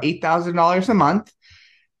for about $8,000 a month.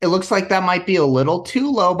 It looks like that might be a little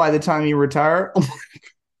too low by the time you retire. I'm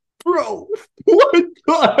like, bro, what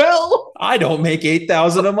the hell? I don't make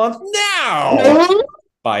 $8,000 a month now.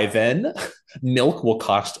 By then, milk will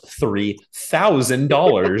cost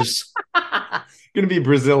 $3,000. Gonna be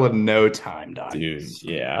Brazil in no time, dog. Dude,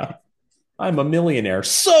 yeah. I'm a millionaire.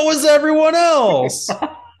 So is everyone else.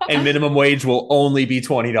 And minimum wage will only be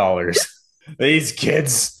 $20. These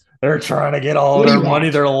kids, they're trying to get all their money.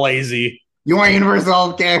 They're lazy. You want universal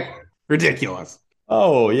healthcare? Ridiculous.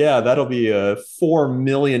 Oh, yeah. That'll be $4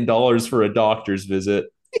 million for a doctor's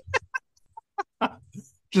visit.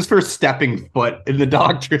 Just for stepping foot in the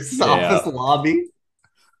doctor's office lobby.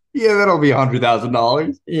 Yeah, that'll be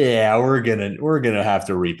 $100,000. Yeah, we're gonna have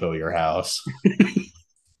to repo your house.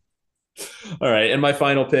 All right, and my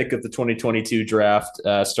final pick of the 2022 draft,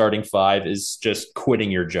 starting 5, is just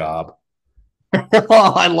quitting your job.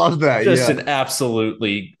 Oh, I love that. Just an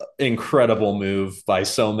absolutely incredible move by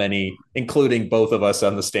so many, including both of us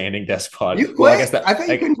on the Standing Desk pod. You quit? I thought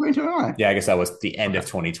you quit in 2021. Yeah, I guess that was the end of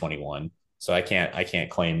 2021. So I can't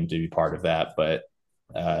claim to be part of that, but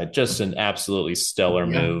just an absolutely stellar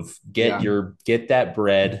move. Get that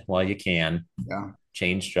bread while you can. Yeah.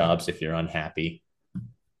 Change jobs if you're unhappy.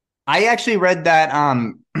 I actually read that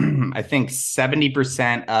I think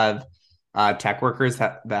 70% of tech workers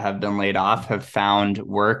that have been laid off have found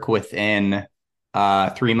work within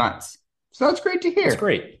 3 months. So that's great to hear. That's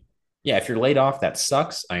great. Yeah, if you're laid off, that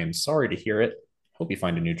sucks. I am sorry to hear it. Hope you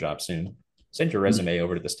find a new job soon. Send your resume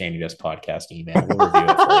over to the Standing Desk podcast email. We'll review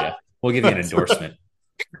it for you. We'll give you an endorsement.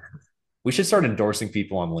 We should start endorsing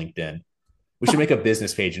people on LinkedIn. We should make a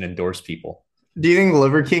business page and endorse people. Do you think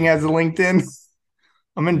Liver King has a LinkedIn?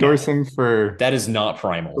 I'm endorsing for... That is not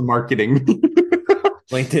primal. For marketing.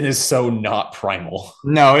 LinkedIn is so not primal.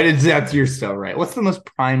 No, you're so right. What's the most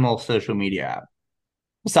primal social media app?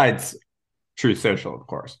 Besides Truth Social, of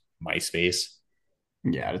course. MySpace.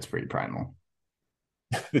 Yeah, it's pretty primal.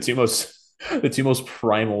 The two most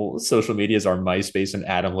primal social medias are MySpace and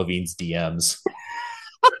Adam Levine's DMs.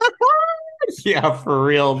 Yeah, for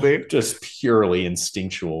real, dude. Just purely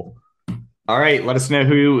instinctual. All right, let us know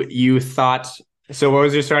who you thought. So what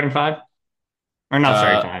was your starting 5? Or not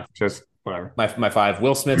starting 5, just whatever. My 5,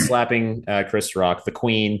 Will Smith slapping Chris Rock, The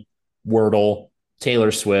Queen, Wordle,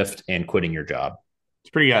 Taylor Swift, and quitting your job. It's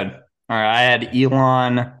pretty good. All right, I had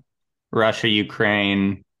Elon, Russia,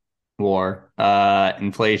 Ukraine, war,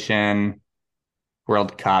 inflation,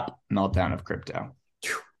 World Cup, meltdown of crypto.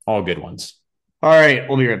 All good ones. All right,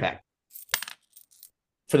 we'll be right back.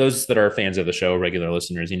 For those that are fans of the show, regular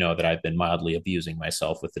listeners, you know that I've been mildly abusing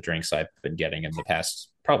myself with the drinks I've been getting in the past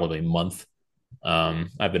probably month.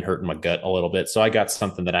 I've been hurting my gut a little bit, so I got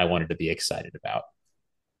something that I wanted to be excited about.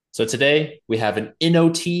 So today we have an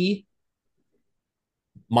NOT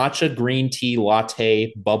matcha green tea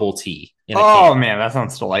latte bubble tea in a Oh can. man, that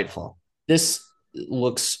sounds delightful. This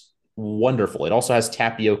looks wonderful. It also has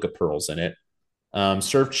tapioca pearls in it.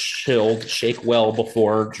 Served chilled, shake well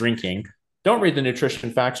before drinking. Don't read the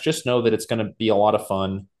nutrition facts. Just know that it's going to be a lot of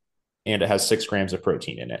fun, and it has 6 grams of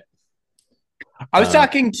protein in it. I was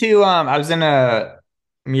talking to I was in a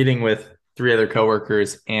meeting with 3 other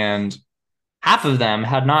coworkers, and half of them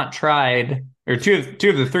had not tried, or two of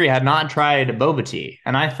the 3 had not tried boba tea,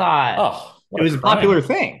 and I thought Oh, it was a popular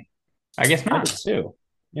thing. I guess I not. did too.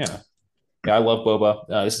 Yeah, I love boba.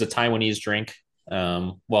 This is a Taiwanese drink.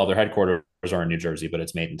 Well, their headquarters are in New Jersey, but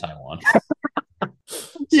it's made in Taiwan.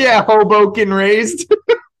 Yeah, Hoboken raised.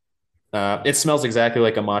 It smells exactly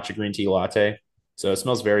like a matcha green tea latte. So it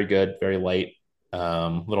smells very good, very light,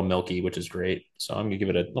 a little milky, which is great. So I'm going to give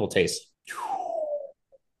it a little taste.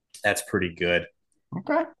 That's pretty good.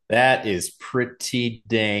 Okay. That is pretty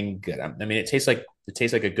dang good. I mean, it tastes like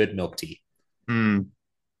a good milk tea. Mm.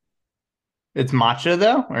 It's matcha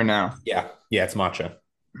though, or no? Yeah, it's matcha.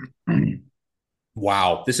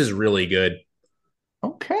 Wow, this is really good.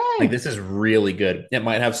 Okay. Like, this is really good. It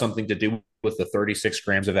might have something to do with the 36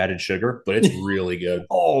 grams of added sugar, but it's really good.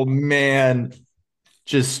 Oh man,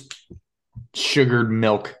 just sugared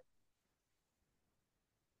milk.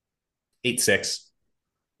 8.6.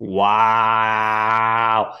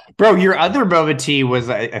 Wow, bro, your other boba tea was,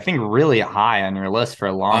 I think, really high on your list for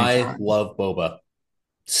a long I time. love boba.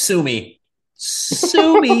 Sue me.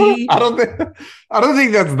 Sue me. I don't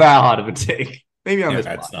think that's that hot of a take. Maybe on Yeah, this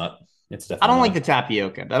it's pod. not. It's I definitely don't not. like the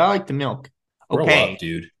tapioca, but I like the milk. Grow Okay. up,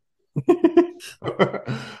 dude. Okay.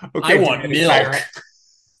 I want tomato milk. tyrant.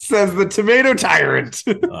 Says the tomato tyrant.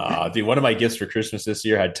 Dude, one of my gifts for Christmas this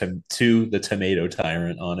year had the tomato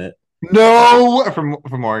tyrant on it. No,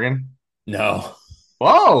 from Oregon. No.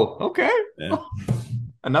 Whoa. Okay. Yeah.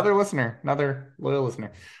 Another listener, another loyal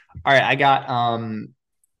listener. All right, I got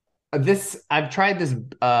this. I've tried this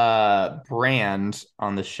brand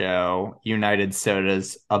on the show, United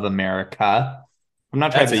Sodas of America. I'm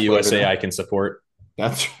not trying That's a USA I can support.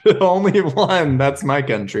 That's the only one. That's my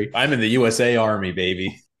country. I'm in the USA Army,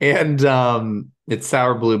 baby. And it's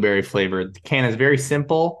sour blueberry flavored. The can is very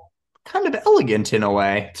simple, kind of elegant in a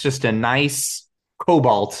way. It's just a nice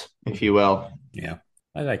cobalt, if you will. Yeah,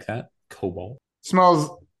 I like that. Cobalt. Smells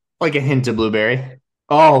like a hint of blueberry.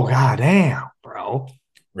 Oh, god damn, bro.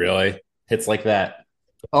 Really? Hits like that.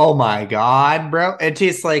 Oh my god, bro. It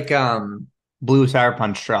tastes like blue sour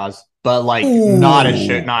punch straws, but like Ooh. not as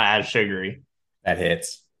sugary. That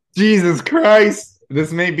hits. Jesus Christ.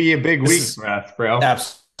 This may be a big week is for us, bro.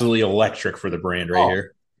 Absolutely electric for the brand right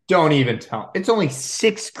here. Don't even tell. It's only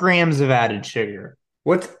 6 grams of added sugar.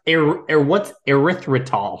 What's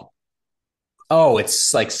erythritol? Oh,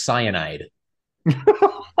 it's like cyanide.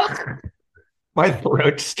 My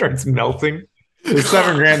throat just starts melting. There's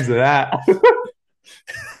 7 grams of that.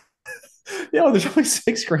 Yeah, there's only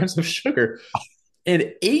 6 grams of sugar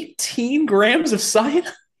and 18 grams of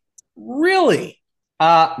cyanide. Really?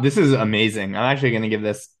 This is amazing. I'm actually going to give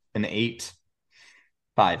this an 8.5.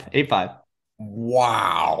 8.5.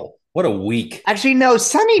 Wow. What a week. Actually, no,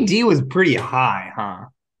 Sunny D was pretty high, huh?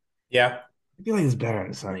 Yeah. I feel like it's better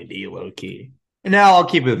than Sunny D, low key. No, I'll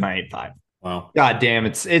keep it with my 8.5. Wow. God damn,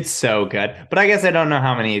 it's so good. But I guess I don't know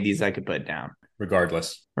how many of these I could put down.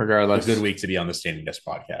 Regardless. A good week to be on the Standing Desk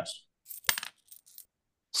podcast.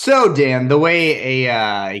 So, Dan, the way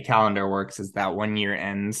a calendar works is that 1 year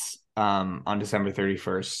ends on December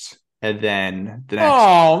 31st, and then the next.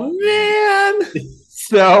 Oh man!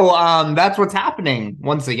 So that's what's happening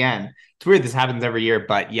once again. It's weird this happens every year,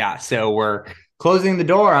 but yeah. So we're closing the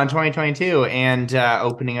door on 2022 and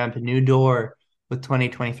opening up a new door with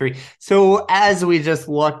 2023. So as we just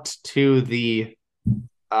looked to the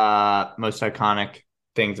most iconic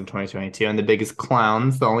things of 2022 and the biggest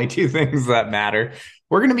clowns, the only 2 things that matter,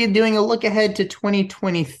 we're going to be doing a look ahead to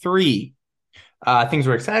 2023. Things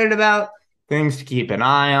we're excited about, things to keep an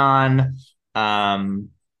eye on,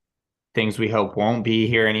 things we hope won't be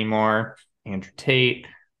here anymore. Andrew Tate.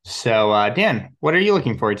 So, Dan, what are you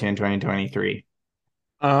looking forward to in 2023?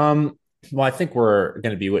 Well, I think we're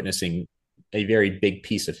going to be witnessing a very big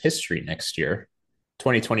piece of history next year.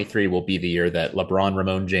 2023 will be the year that LeBron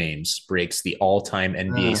Ramon James breaks the all-time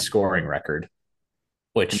NBA scoring record,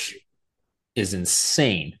 which is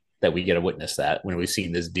insane that we get to witness that when we've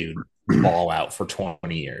seen this dude ball out for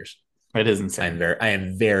 20 years. It is insane. I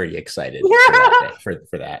am very excited for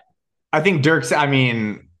that. I think Dirk's,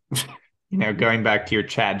 going back to your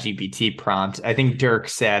Chat GPT prompt, I think Dirk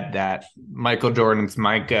said that Michael Jordan's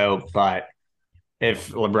might go, but if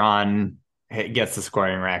LeBron gets the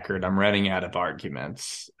scoring record, I'm running out of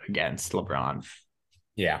arguments against LeBron.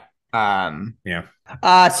 Yeah.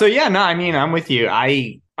 Yeah. So yeah, no, I mean, I'm with you.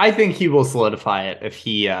 I think he will solidify it if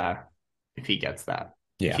he gets that.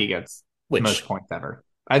 Yeah. If he gets Most points ever.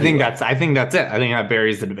 I think that's it. I think that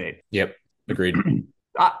buries the debate. Yep. Agreed.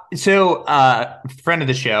 So friend of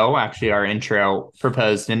the show, actually our intro,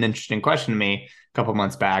 proposed an interesting question to me a couple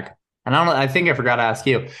months back. And I think I forgot to ask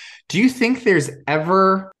you. Do you think there's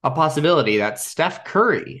ever a possibility that Steph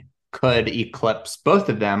Curry could eclipse both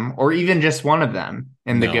of them or even just one of them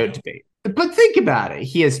in the GOAT debate? But think about it.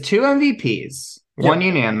 He has 2 MVPs, one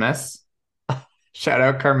unanimous. Shout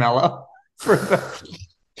out Carmelo.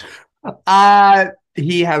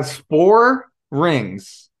 He has 4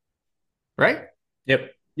 rings, right?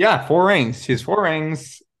 Yep. Yeah, 4 rings. He has 4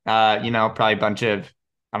 rings. Probably a bunch of,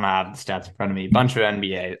 I don't have the stats in front of me, bunch of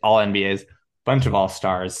NBA, all NBAs, bunch of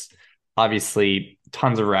all-stars. Obviously,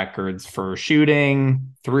 tons of records for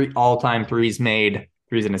shooting, 3 all-time threes made,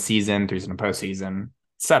 threes in a season, threes in a postseason,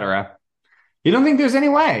 etc. You don't think there's any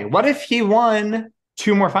way? What if he won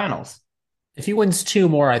 2 more finals? If he wins 2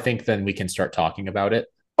 more, I think then we can start talking about it.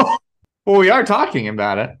 Well, we are talking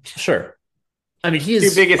about it. Sure. I mean, he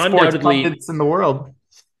is 2 biggest sports pundits in the world.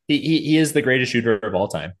 He is the greatest shooter of all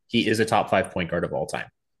time. He is a top 5 point guard of all time.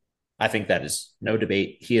 I think that is no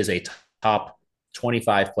debate. He is a top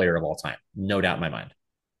 25 player of all time. No doubt in my mind.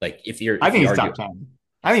 Like I think he's top 10.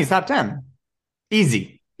 I think he's top 10.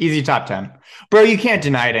 Easy top 10. Bro, you can't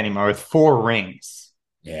deny it anymore with 4 rings.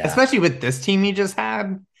 Yeah. Especially with this team he just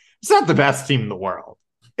had. It's not the best team in the world.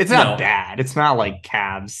 It's not bad. It's not like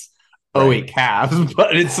Cavs. Right. 08 Cavs,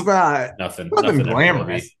 but it's not nothing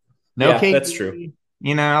glamorous. No KD, that's true.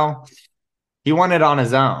 He won it on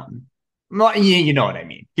his own. You know what I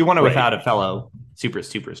mean. He won it without a fellow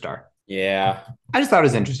superstar. Yeah. I just thought it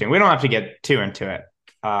was interesting. We don't have to get too into it.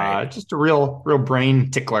 Just a real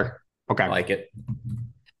brain tickler. Okay. I like it.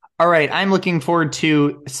 All right. I'm looking forward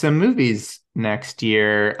to some movies next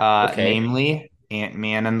year, namely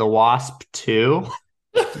Ant-Man and the Wasp 2.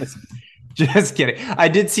 Just kidding. I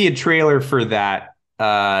did see a trailer for that.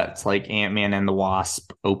 It's like Ant-Man and the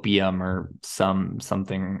Wasp Opium or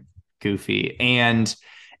something goofy. And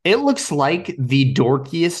it looks like the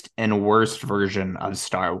dorkiest and worst version of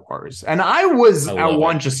Star Wars. And I was at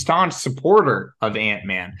once a staunch supporter of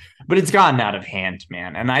Ant-Man, but it's gotten out of hand,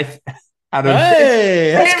 man. And that's kind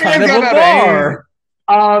of a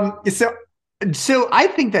bar. So I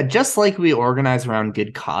think that just like we organize around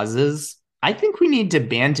good causes, I think we need to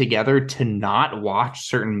band together to not watch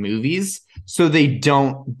certain movies so they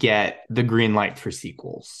don't get the green light for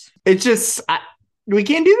sequels. It's just we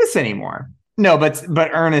can't do this anymore. No, but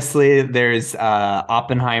earnestly, there's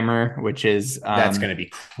Oppenheimer, which is that's going to be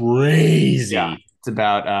crazy. Yeah, it's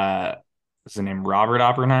about what's his name? Robert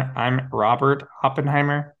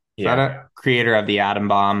Oppenheimer. Is that it? Creator of the atom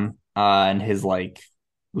bomb and his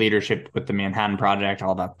leadership with the Manhattan Project,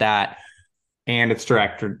 all about that. And it's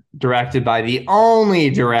directed by the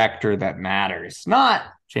only director that matters. Not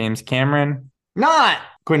James Cameron. Not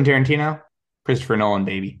Quentin Tarantino. Christopher Nolan,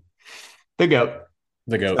 baby. The GOAT.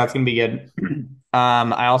 The GOAT. So that's going to be good.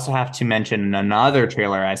 I also have to mention another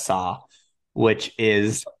trailer I saw, which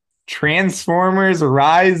is Transformers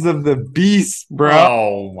Rise of the Beast, bro.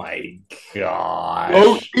 Oh, my gosh.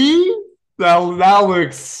 Okay? That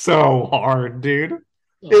looks so hard, dude.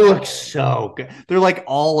 It looks so good. They're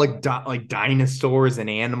all like dinosaurs and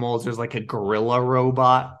animals. There's a gorilla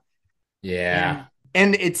robot. Yeah.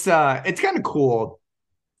 And it's kind of cool.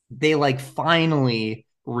 They finally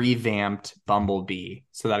revamped Bumblebee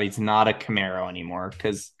so that he's not a Camaro anymore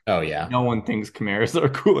because no one thinks Camaros are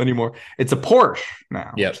cool anymore. It's a Porsche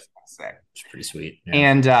now. Yep. It's pretty sweet. Yeah.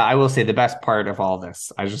 And I will say the best part of all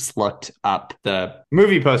this, I just looked up the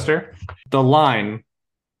movie poster. The line,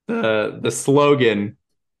 the slogan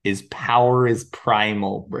is "Power is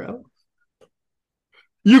primal, bro."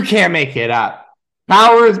 You can't make it up.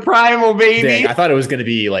 Power is primal, baby. Dang, I thought it was going to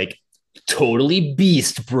be totally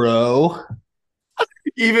beast, bro.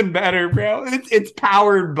 Even better, bro. It's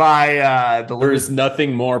powered by There's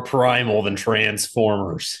nothing more primal than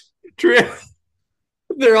Transformers.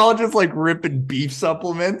 They're all just ripping beef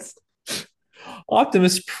supplements.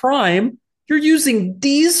 Optimus Prime, you're using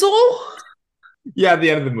diesel? Yeah, at the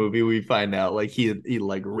end of the movie, we find out he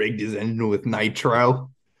rigged his engine with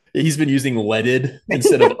nitro. He's been using leaded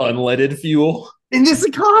instead of unleaded fuel in this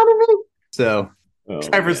economy. So,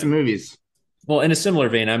 time for some movies. Well, in a similar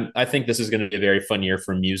vein, I think this is going to be a very fun year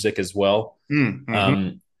for music as well.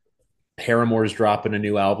 Mm-hmm. Paramore's dropping a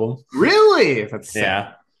new album. Really? That's sick.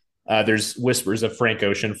 Yeah. There's whispers of Frank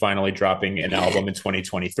Ocean finally dropping an album in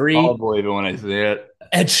 2023. I'll believe it when I see it.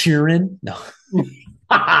 Ed Sheeran, no,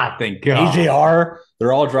 Thank God. AJR,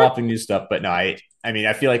 they're all dropping new stuff. But no, I mean,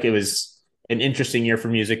 I feel like it was an interesting year for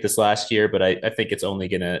music this last year, but I think it's only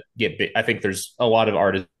going to get big. I think there's a lot of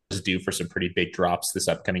artists due for some pretty big drops this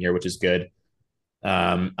upcoming year, which is good.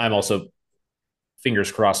 I'm also,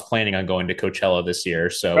 fingers crossed, planning on going to Coachella this year.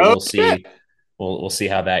 So we'll see. We'll see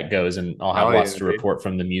how that goes, and I'll have lots to report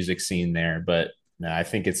from the music scene there. But no, I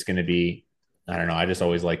think it's going to be, I don't know. I just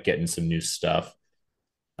always like getting some new stuff.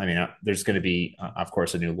 I mean, there's going to be, of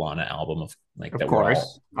course, a new Lana album of like that. Of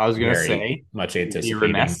course, I was going to say much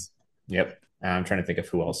anticipating. Yep, I'm trying to think of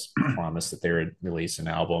who else promised that they would release an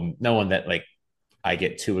album. No one that like I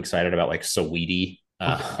get too excited about, like Saweetie.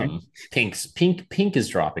 Pink is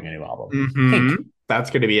dropping a new album. Mm-hmm. Pink. That's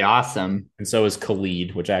going to be awesome. And so is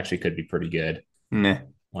Khalid, which actually could be pretty good. Nah.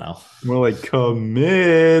 Well, more like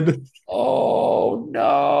commit. Oh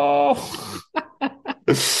no.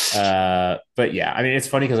 But yeah, I mean, it's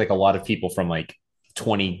funny because like a lot of people from like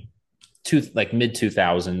mid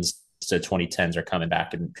 2000s to 2010s are coming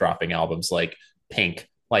back and dropping albums like Pink,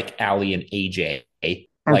 like Ali and AJ, like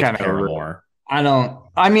Paramore.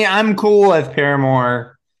 I'm cool with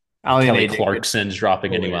Paramore. Ali Kelly Clarkson's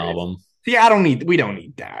dropping a new album. See, we don't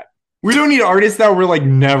need that. We don't need artists that were like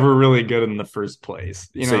never really good in the first place.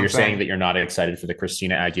 You know, so you're saying that you're not excited for the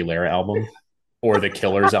Christina Aguilera album or the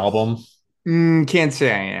Killers album? Can't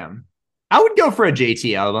say I am. I would go for a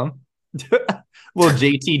JT album. Little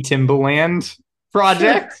JT Timbaland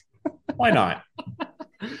project. Sure. Why not?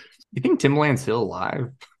 You think Timbaland's still alive?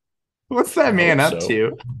 What's that man up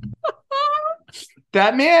to?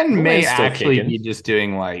 That man may actually be just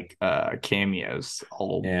doing like cameos.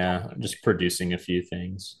 Yeah, just producing a few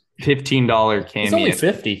things. $15 cameo. It's only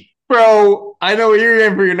 $50. Bro, I know what you're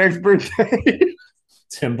getting for your next birthday.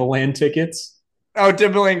 Timbaland tickets? Oh,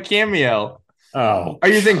 Timbaland cameo. Oh. Are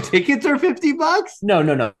you saying tickets are $50?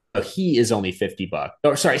 No. He is only $50.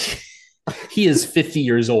 Oh, sorry. He is 50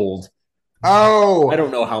 years old. Oh. I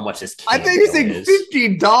don't know how much his cameo I think you're saying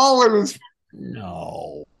 $50.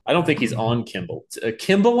 No. I don't think he's on Kimball.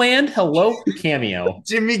 Kimbaland? Hello? Cameo.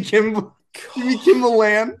 Jimmy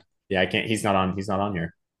Kimbaland? Yeah, I can't. He's not on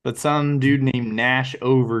here. But some dude named Nash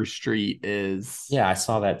Overstreet is. Yeah, I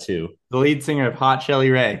saw that too. The lead singer of Hot Shelly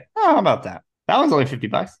Ray. Oh, how about that? That one's only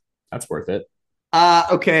 $50. That's worth it.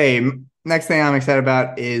 Okay. Next thing I'm excited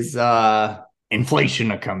about is inflation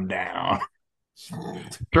to come down.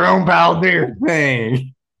 Jerome Powell, their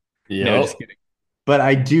thing. Yeah. No, just kidding. But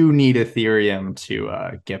I do need Ethereum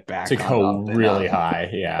to get back to go really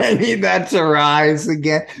high. Yeah, I need that to rise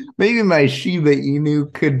again. Maybe my Shiba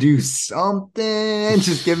Inu could do something.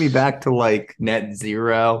 Just get me back to like net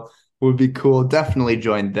zero would be cool. Definitely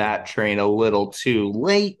joined that train a little too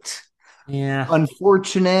late. Yeah,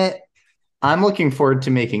 unfortunate. I'm looking forward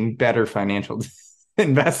to making better financial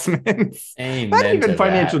investments. Amen. Not even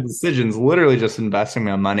financial decisions. Literally just investing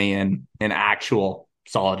my money in an actual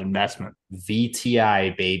solid investment.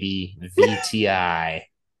 VTI, baby. VTI.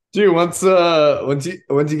 Dude, once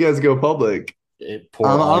you guys go public, pour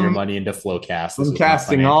all your money into Flowcast. I'm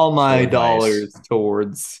casting all my dollars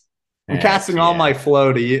towards. I'm casting all my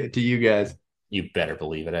flow to you guys. You better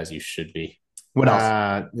believe it, as you should be. What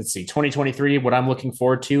else? Let's see. 2023. What I'm looking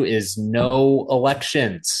forward to is no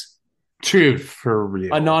elections. Dude, for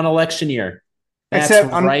real. A non-election year. That's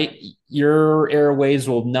right. Your airwaves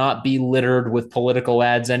will not be littered with political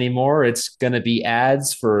ads anymore. It's going to be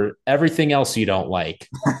ads for everything else you don't like.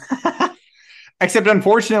 Except,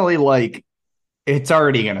 unfortunately, like, it's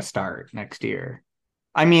already going to start next year.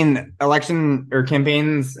 I mean, election or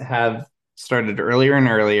campaigns have started earlier and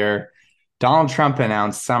earlier. Donald Trump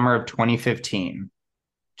announced summer of 2015,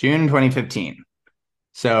 June 2015.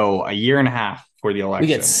 So a year and a half for the election. We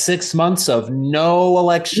get 6 months of no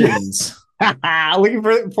elections.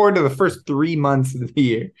 Looking forward to the first 3 months of the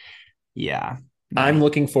year. Yeah. I'm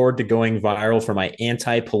looking forward to going viral for my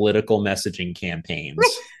anti-political messaging campaigns.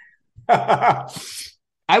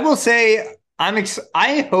 I will say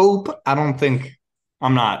I hope,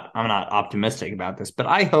 I'm not optimistic about this, but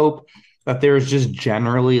I hope that there's just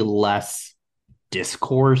generally less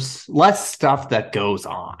discourse, less stuff that goes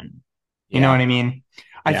on. You know what I mean?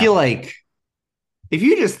 I feel like if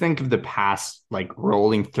you just think of the past, like,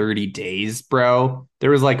 rolling 30 days, bro, there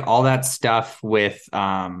was like all that stuff with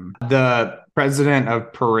the president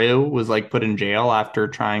of Peru was like put in jail after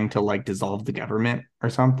trying to like dissolve the government or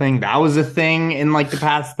something. That was a thing in like the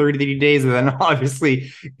past 30 days. And then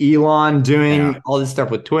obviously Elon doing all this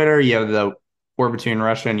stuff with Twitter. You have the war between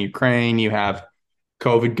Russia and Ukraine. You have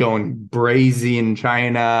COVID going brazy in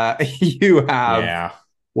China. You have Yeah.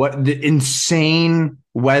 what the insane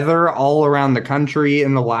weather all around the country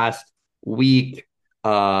in the last week.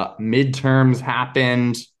 Midterms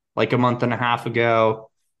happened like a month and a half ago.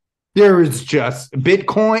 There is just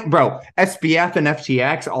Bitcoin, bro, SBF and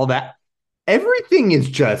FTX, all that. Everything is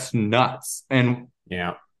just nuts. And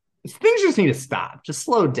Yeah. things just need to stop. Just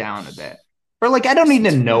slow down a bit. Or like I don't need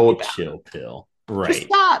to know Take a about it. chill pill. Just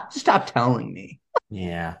Right. stop telling me.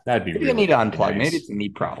 Yeah. That'd be Maybe really I need to unplug. nice. Maybe it's a me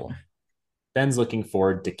problem. Ben's looking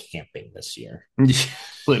forward to camping this year.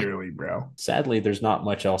 Literally, bro. Sadly, there's not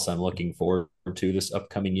much else I'm looking forward to this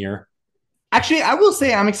upcoming year. Actually, I will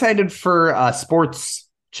say I'm excited for sports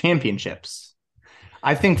championships.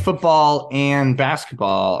 I think football and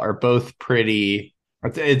basketball are both pretty.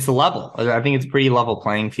 It's level. I think it's a pretty level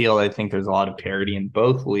playing field. I think there's a lot of parity in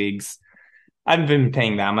both leagues. I haven't been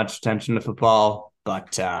paying that much attention to football,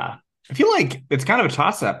 but I feel like it's kind of a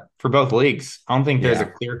toss up for both leagues. I don't think there's a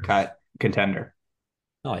Yeah. clear cut contender.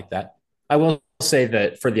 I like that. I will say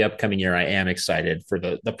that for the upcoming year, I am excited for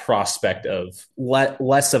the prospect of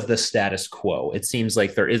less of the status quo. It seems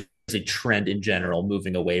like there is a trend in general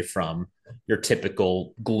moving away from your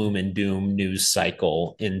typical gloom and doom news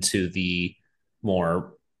cycle into the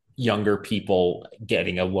more younger people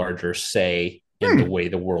getting a larger say in the way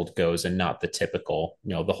the world goes and not the typical,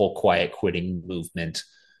 the whole quiet quitting movement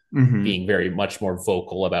Mm-hmm. being very much more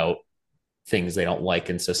vocal about things they don't like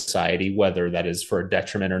in society, whether that is for a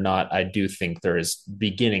detriment or not. I do think there is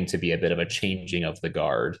beginning to be a bit of a changing of the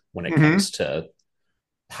guard when it Mm-hmm. comes to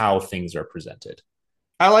how things are presented.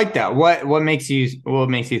 I like that. What makes you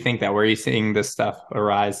think that? Where are you seeing this stuff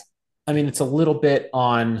arise? I mean, it's a little bit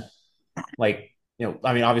on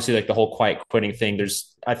obviously like the whole quiet quitting thing.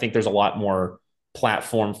 I think there's a lot more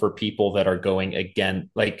platform for people that are going again.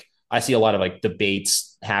 Like I see a lot of like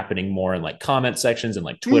debates happening more in like comment sections and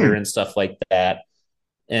like Twitter and stuff like that.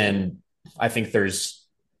 And I think there's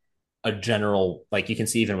a general, like you can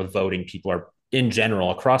see even with voting, people are in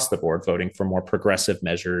general across the board voting for more progressive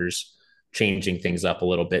measures, changing things up a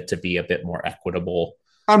little bit to be a bit more equitable.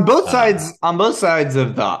 On both sides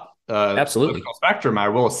of the Absolutely. political spectrum, I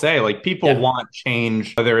will say, like people want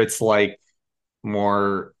change, whether it's like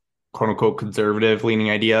more quote unquote conservative leaning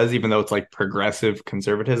ideas, even though it's like progressive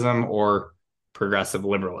conservatism or progressive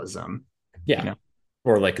liberalism. Yeah. You know?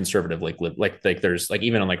 Or like conservative, like there's like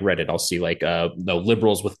even on like Reddit, I'll see like no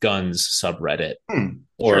liberals with guns subreddit,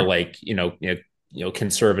 or Sure. like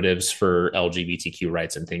conservatives for LGBTQ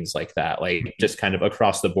rights and things like that. Like just kind of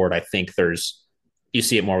across the board, I think you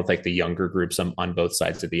see it more with like the younger groups on both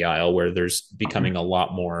sides of the aisle, where there's becoming a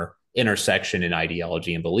lot more intersection in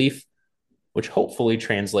ideology and belief, which hopefully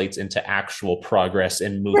translates into actual progress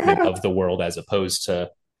and movement of the world as opposed to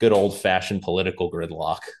good old fashioned political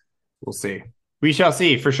gridlock. We'll see. We shall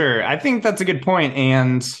see for sure. I think that's a good point.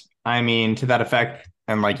 And I mean, to that effect,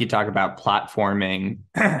 and like you talk about platforming,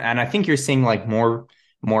 and I think you're seeing like more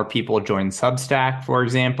people join Substack, for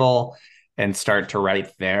example, and start to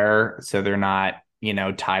write there. So they're not,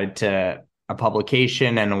 tied to a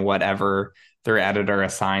publication and whatever their editor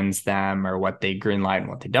assigns them or what they greenlight and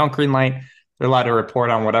what they don't greenlight. They're allowed to report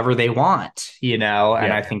on whatever they want, and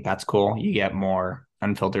I think that's cool. You get more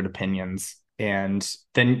unfiltered opinions. And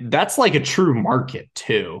then that's like a true market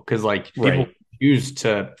too, because like people choose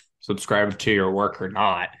to subscribe to your work or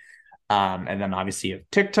not. And then obviously you have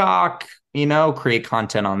TikTok, create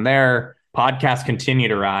content on there. Podcasts continue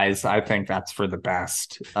to rise. I think that's for the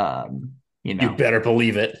best. You better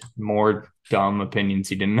believe it. More dumb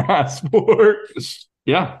opinions you didn't ask for.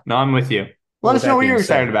 Yeah, no, I'm with you. Let us know what you're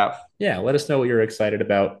excited about. Yeah, let us know what you're excited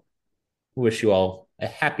about. Wish you all a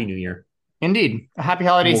happy new year. Indeed. A happy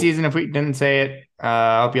holiday season if we didn't say it.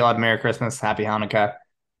 I hope you all have Merry Christmas, Happy Hanukkah.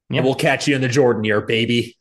 Yep. We'll catch you in the Jordan year, baby.